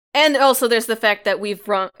 And also there's the fact that we've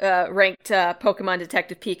ranked Pokemon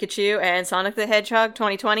Detective Pikachu and Sonic the Hedgehog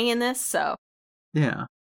 2020 in this, so... Yeah.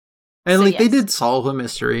 And, so, like, yes. they did solve a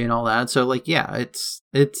mystery and all that, so, like, yeah,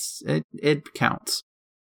 it counts.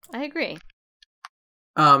 I agree.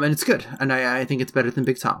 And it's good, and I think it's better than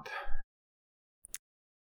Big Top.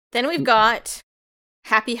 Then we've got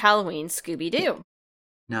Happy Halloween Scooby-Doo.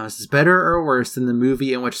 Now, is this better or worse than the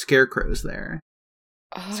movie in which Scarecrow's there?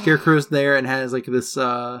 Scarecrow's there and has, like, this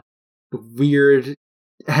weird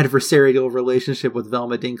adversarial relationship with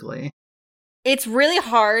Velma Dinkley. It's really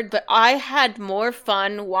hard, but I had more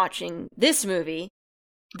fun watching this movie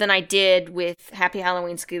than I did with Happy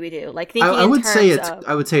Halloween Scooby-Doo. Like, thinking I would say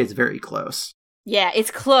it's very close. Yeah,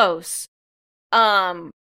 it's close.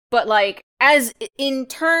 But, like, as in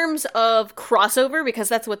terms of crossover, because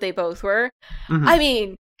that's what they both were, Mm-hmm. I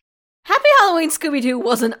mean, Happy Halloween Scooby-Doo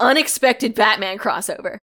was an unexpected Batman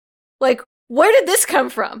crossover. Like, where did this come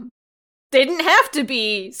from? They didn't have to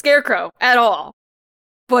be Scarecrow at all.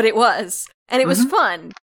 But it was. And it was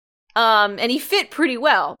fun. And he fit pretty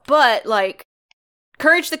well. But, like,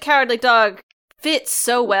 Courage the Cowardly Dog fits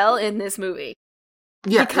so well in this movie.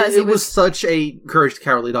 Yeah, because it was such a Courage the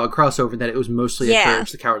Cowardly Dog crossover that it was mostly a Yeah.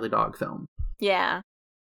 Courage the Cowardly Dog film. Yeah.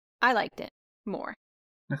 I liked it more.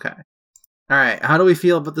 Okay. Alright, how do we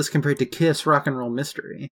feel about this compared to Kiss Rock and Roll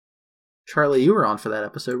Mystery? Charlie, you were on for that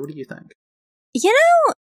episode. What do you think? You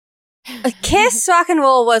know, Kiss Rock and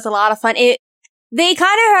Roll was a lot of fun. They kind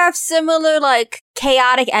of have similar, like,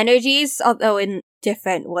 chaotic energies, although in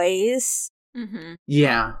different ways. Mm-hmm.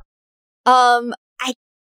 Yeah.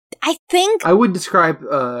 I think... I would describe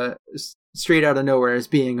Straight Outta Nowhere as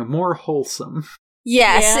being more wholesome.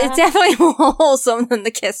 Yes, Yeah. it's definitely more wholesome than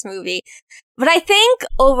the Kiss movie. But I think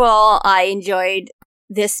overall I enjoyed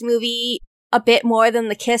this movie a bit more than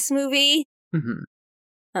the Kiss movie. Mm-hmm.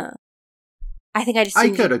 I think I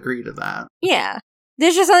could agree to that. Yeah.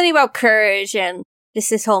 There's just something about Courage and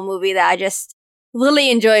this whole movie that I just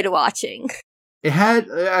really enjoyed watching. It had,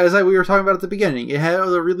 as we were talking about at the beginning, it had all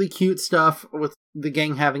the really cute stuff with the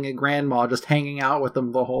gang having a grandma just hanging out with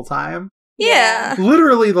them the whole time. Yeah.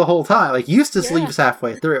 Literally the whole time. Like, Eustace Yeah. leaves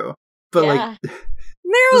halfway through. But, Yeah. like,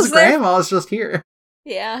 Muriel's his there. grandma's just here.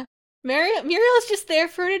 Yeah. Muriel's just there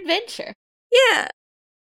for an adventure. Yeah.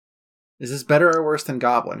 Is this better or worse than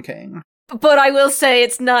Goblin King? But I will say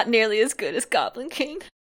it's not nearly as good as Goblin King.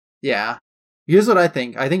 Yeah. Here's what I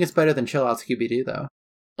think. I think it's better than Chill Out Scooby-Doo, though.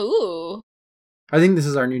 Ooh. I think this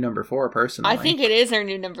is our new number 4, personally. I think it is our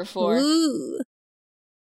new number 4. Ooh.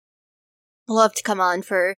 Love to come on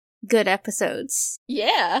for good episodes.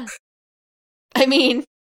 Yeah. I mean,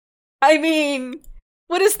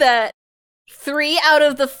 what is that? 3 out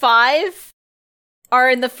of the 5 are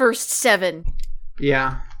in the first 7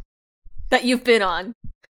 Yeah. that you've been on.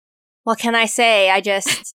 What can I say?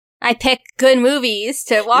 I pick good movies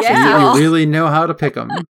to watch with Yeah. you all. You really know how to pick them.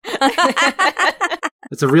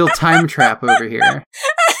 It's a real time trap over here.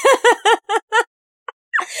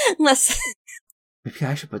 Listen, Maybe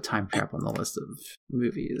I should put Time Trap on the list of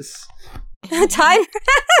movies. time.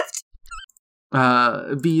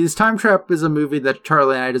 Because Time Trap is a movie that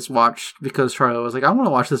Charlie and I just watched because Charlie was like, I want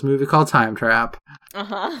to watch this movie called Time Trap.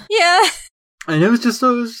 Uh-huh. Yeah. And it was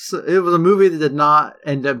a movie that did not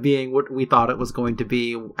end up being what we thought it was going to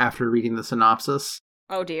be after reading the synopsis.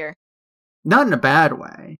 Oh dear. Not in a bad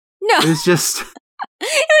way. No. It's just,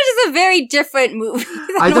 It was just a very different movie.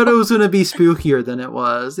 I thought it was going to be spookier than it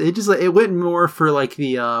was. It went more for like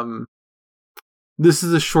the this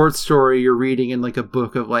is a short story you're reading in like a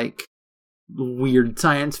book of like weird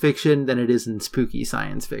science fiction than it is in spooky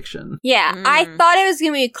science fiction. Yeah, I thought it was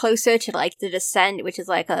going to be closer to like The Descent, which is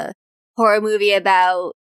like a horror movie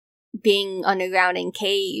about being underground in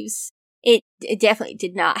caves. It definitely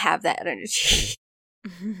did not have that energy.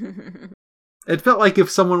 It felt like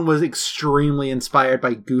if someone was extremely inspired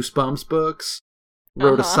by Goosebumps books,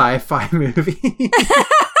 wrote a sci-fi movie.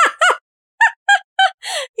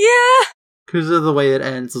 Yeah. Because of the way it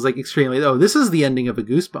ends, it's like extremely, oh, this is the ending of a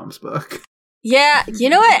Goosebumps book. Yeah, you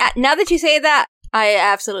know what? Now that you say that, I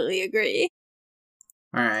absolutely agree.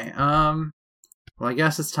 Alright, well, I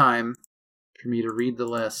guess it's time for me to read the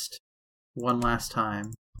list one last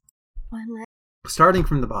time. Starting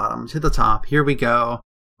from the bottom to the top, here we go.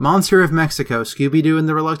 Monster of Mexico, Scooby-Doo and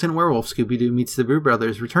the Reluctant Werewolf, Scooby-Doo meets the Boo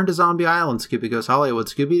Brothers, Return to Zombie Island, Scooby Goes Hollywood,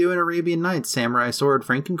 Scooby-Doo and Arabian Nights, Samurai Sword,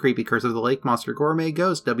 Frank and Creepy, Curse of the Lake Monster, Gourmet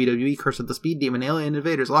Ghost, WWE, Curse of the Speed Demon, Alien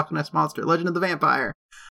Invaders, Loch Ness Monster, Legend of the Vampire,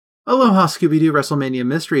 Aloha, Scooby-Doo, WrestleMania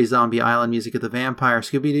Mystery, Zombie Island, Music of the Vampire,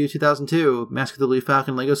 Scooby-Doo 2002, Mask of the Blue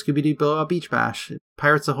Falcon, Lego Scooby-Doo Blow Up Beach Bash,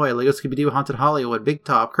 Pirates Ahoy, Lego Scooby-Doo Haunted Hollywood, Big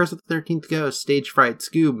Top, Curse of the 13th Ghost, Stage Fright,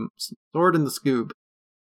 Scoob, Sword in the Scoob,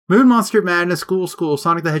 Moon Monster Madness, School,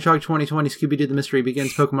 Sonic the Hedgehog 2020, Scooby-Doo The Mystery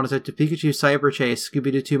Begins, Pokemon Detective Pikachu, Cyber Chase,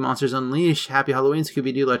 Scooby-Doo 2 Monsters Unleashed, Happy Halloween,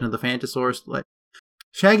 Scooby-Doo Legend of the Phantosaurus,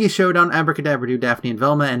 Shaggy Showdown, Abracadabra, Daphne and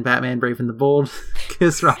Velma, and Batman Brave and the Bold,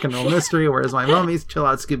 Kiss Rock and Roll Mystery, Where's My Mummies, Chill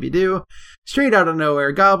Out Scooby-Doo, Straight Outta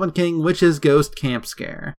Nowhere, Goblin King, Witches, Ghost, Camp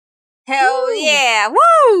Scare. Hell yeah!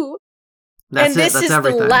 Woo! That's and this That's is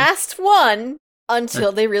everything. the last one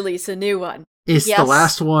until they release a new one. It's the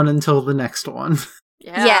last one until the next one.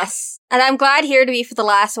 Yeah. Yes. And I'm glad here to be for the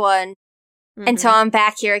last one until I'm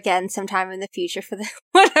back here again sometime in the future for the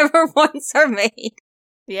whatever ones are made.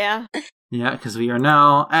 Yeah. Yeah, because we are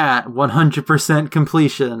now at 100%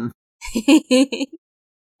 completion.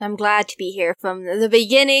 I'm glad to be here from the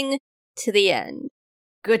beginning to the end.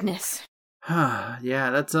 Goodness. Yeah,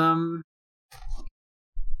 that's,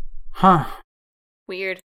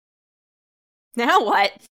 Weird. Now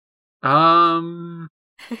what?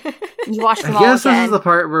 You watched them I all guess again. this is the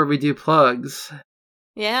part where we do plugs.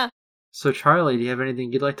 Yeah. So, Charlie, do you have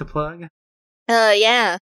anything you'd like to plug?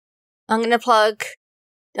 Yeah. I'm gonna plug,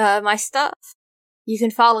 my stuff. You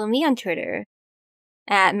can follow me on Twitter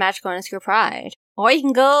at Magical_Pride. Or you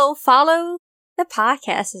can go follow the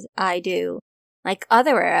podcasts I do. Like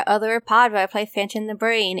Other Pod, where I play Phantom the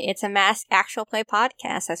Brain. It's a masked actual play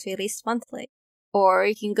podcast that's released monthly. Or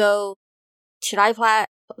you can go, should I plug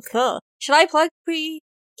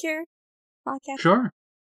Precure podcast? Sure.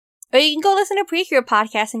 Or you can go listen to Precure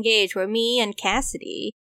Podcast Engage, where me and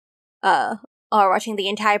Cassidy are watching the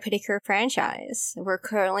entire Precure franchise. We're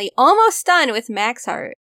currently almost done with Max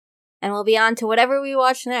Heart, and we'll be on to whatever we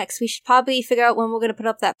watch next. We should probably figure out when we're going to put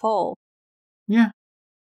up that poll. Yeah.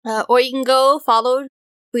 Or you can go follow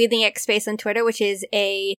Breathing X Space on Twitter, which is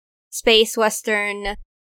a space western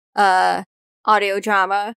audio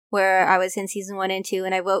drama where I was in season 1 and 2,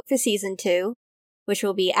 and I wrote for season 2, which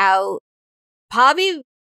will be out probably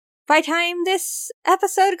by time this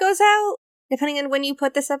episode goes out, depending on when you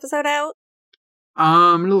put this episode out.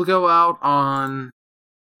 It'll go out on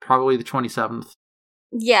probably the 27th.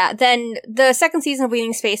 Yeah, then the second season of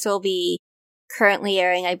Breathing Space will be currently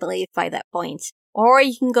airing, I believe, by that point. Or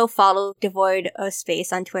you can go follow Devoid of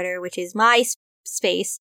Space on Twitter, which is my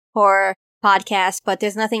space horror podcast, but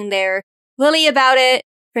there's nothing there really about it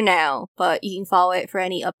for now, but you can follow it for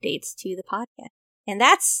any updates to the podcast. And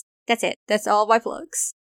that's it. That's all my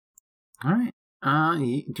plugs. All right.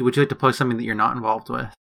 Would you like to plug something that you're not involved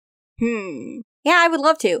with? Yeah, I would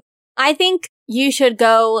love to. I think you should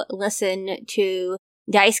go listen to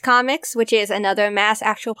Dice Comics, which is another mass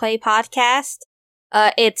actual play podcast.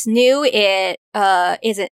 It's new. It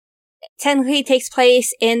technically takes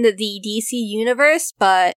place in the DC universe,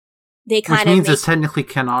 but they kind of Which means it's technically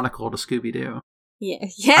canonical to Scooby-Doo. Yeah.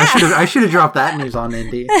 I should have dropped that news on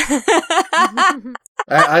Indy.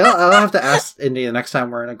 I'll have to ask Indy the next time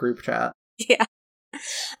we're in a group chat. Yeah.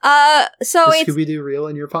 So Is it's Scooby-Doo real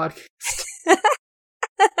in your podcast?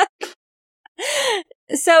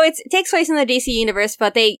 So it takes place in the DC universe,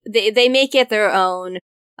 but they make it their own.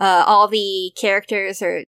 All the characters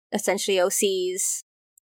are essentially OCs.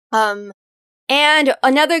 And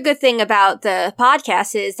another good thing about the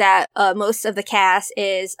podcast is that most of the cast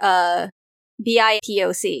is BIPOC,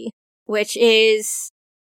 which is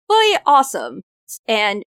really awesome.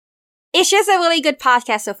 And it's just a really good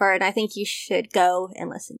podcast so far, and I think you should go and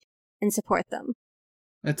listen and support them.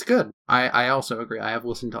 It's good. I also agree. I have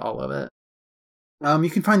listened to all of it. You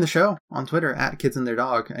can find the show on Twitter at Kids and Their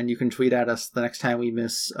Dog, and you can tweet at us the next time we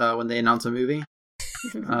miss when they announce a movie.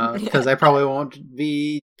 Because I probably won't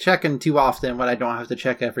be checking too often when I don't have to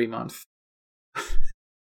check every month.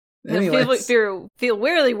 Anyways. Feel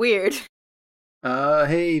really weird.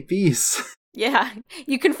 Hey, Bees. Yeah,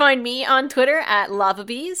 you can find me on Twitter at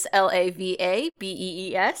LavaBees,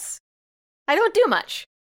 LAVABEES. I don't do much.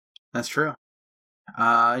 That's true.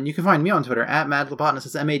 And you can find me on Twitter at MadLobotanist.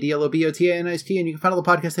 It's MADLOBOTANIST. And you can find all the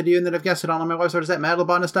podcasts I do and that I've guested on my website is at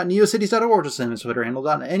madlobotanist.neocities.org. Just send me Twitter handle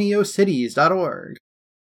at neocities.org.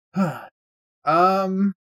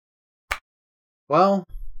 Well,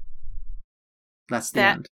 that's the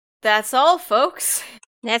end. That's all, folks.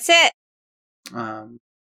 That's it.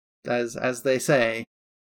 As they say,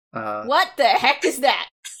 what the heck is that?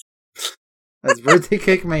 That's birthday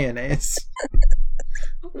cake mayonnaise.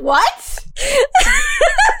 What?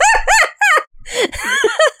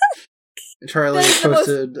 Charlie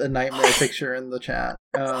posted a nightmare picture in the chat.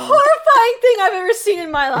 Horrifying thing I've ever seen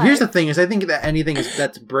in my life. Here's the thing: is I think that anything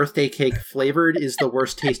that's birthday cake flavored is the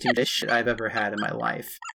worst tasting dish I've ever had in my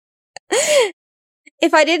life.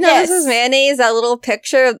 If I didn't know this was mayonnaise, that little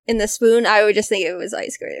picture in the spoon, I would just think it was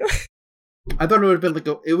ice cream. I thought it would have been like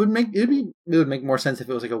it would make more sense if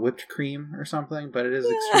it was like a whipped cream or something, but it is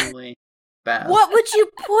extremely bad. What would you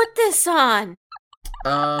put this on?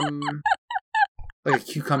 Like a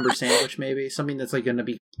cucumber sandwich, maybe something that's like going to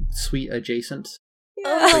be sweet adjacent,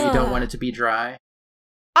 Yeah. so you don't want it to be dry.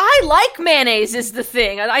 I like mayonnaise. Is the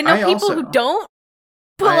thing. I know people also, who don't,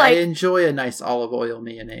 but I like enjoy a nice olive oil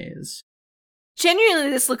mayonnaise. Genuinely,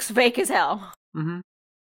 this looks fake as hell.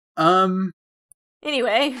 Mm-hmm.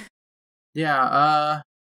 Anyway. Yeah,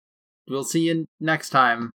 we'll see you next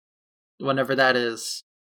time, whenever that is.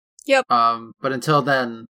 Yep. But until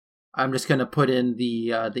then, I'm just gonna put in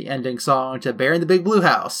the ending song to Bear in the Big Blue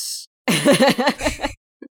House.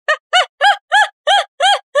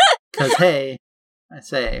 Cause hey, I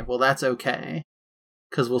say, well that's okay.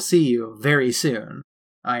 Cause we'll see you very soon.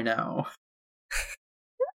 I know.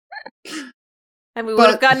 And we would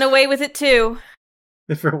have gotten away with it too.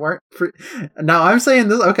 If it weren't for... Now I'm saying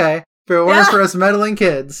this, okay. If it weren't for us meddling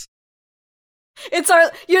kids. It's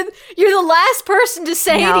you're the last person to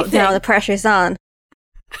say anything. Now the pressure's on.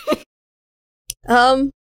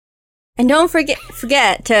 And don't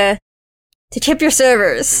forget to tip your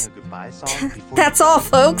servers. That's all,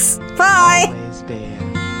 folks. Bye.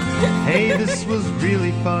 Hey, this was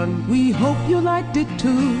really fun. We hope you liked it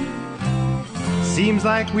too. Seems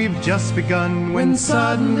like we've just begun when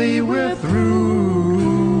suddenly we're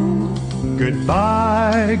through.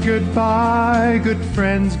 Goodbye, goodbye, good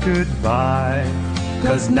friends, goodbye.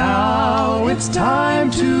 'Cause now it's time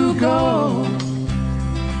to go.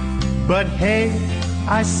 But hey,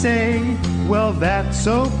 I say, well that's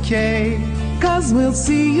okay. 'Cause we'll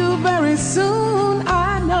see you very soon,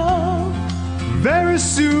 I know. Very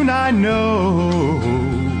soon I know.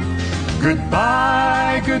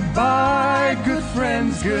 Goodbye, goodbye, good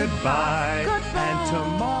friends, goodbye. And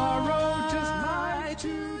tomorrow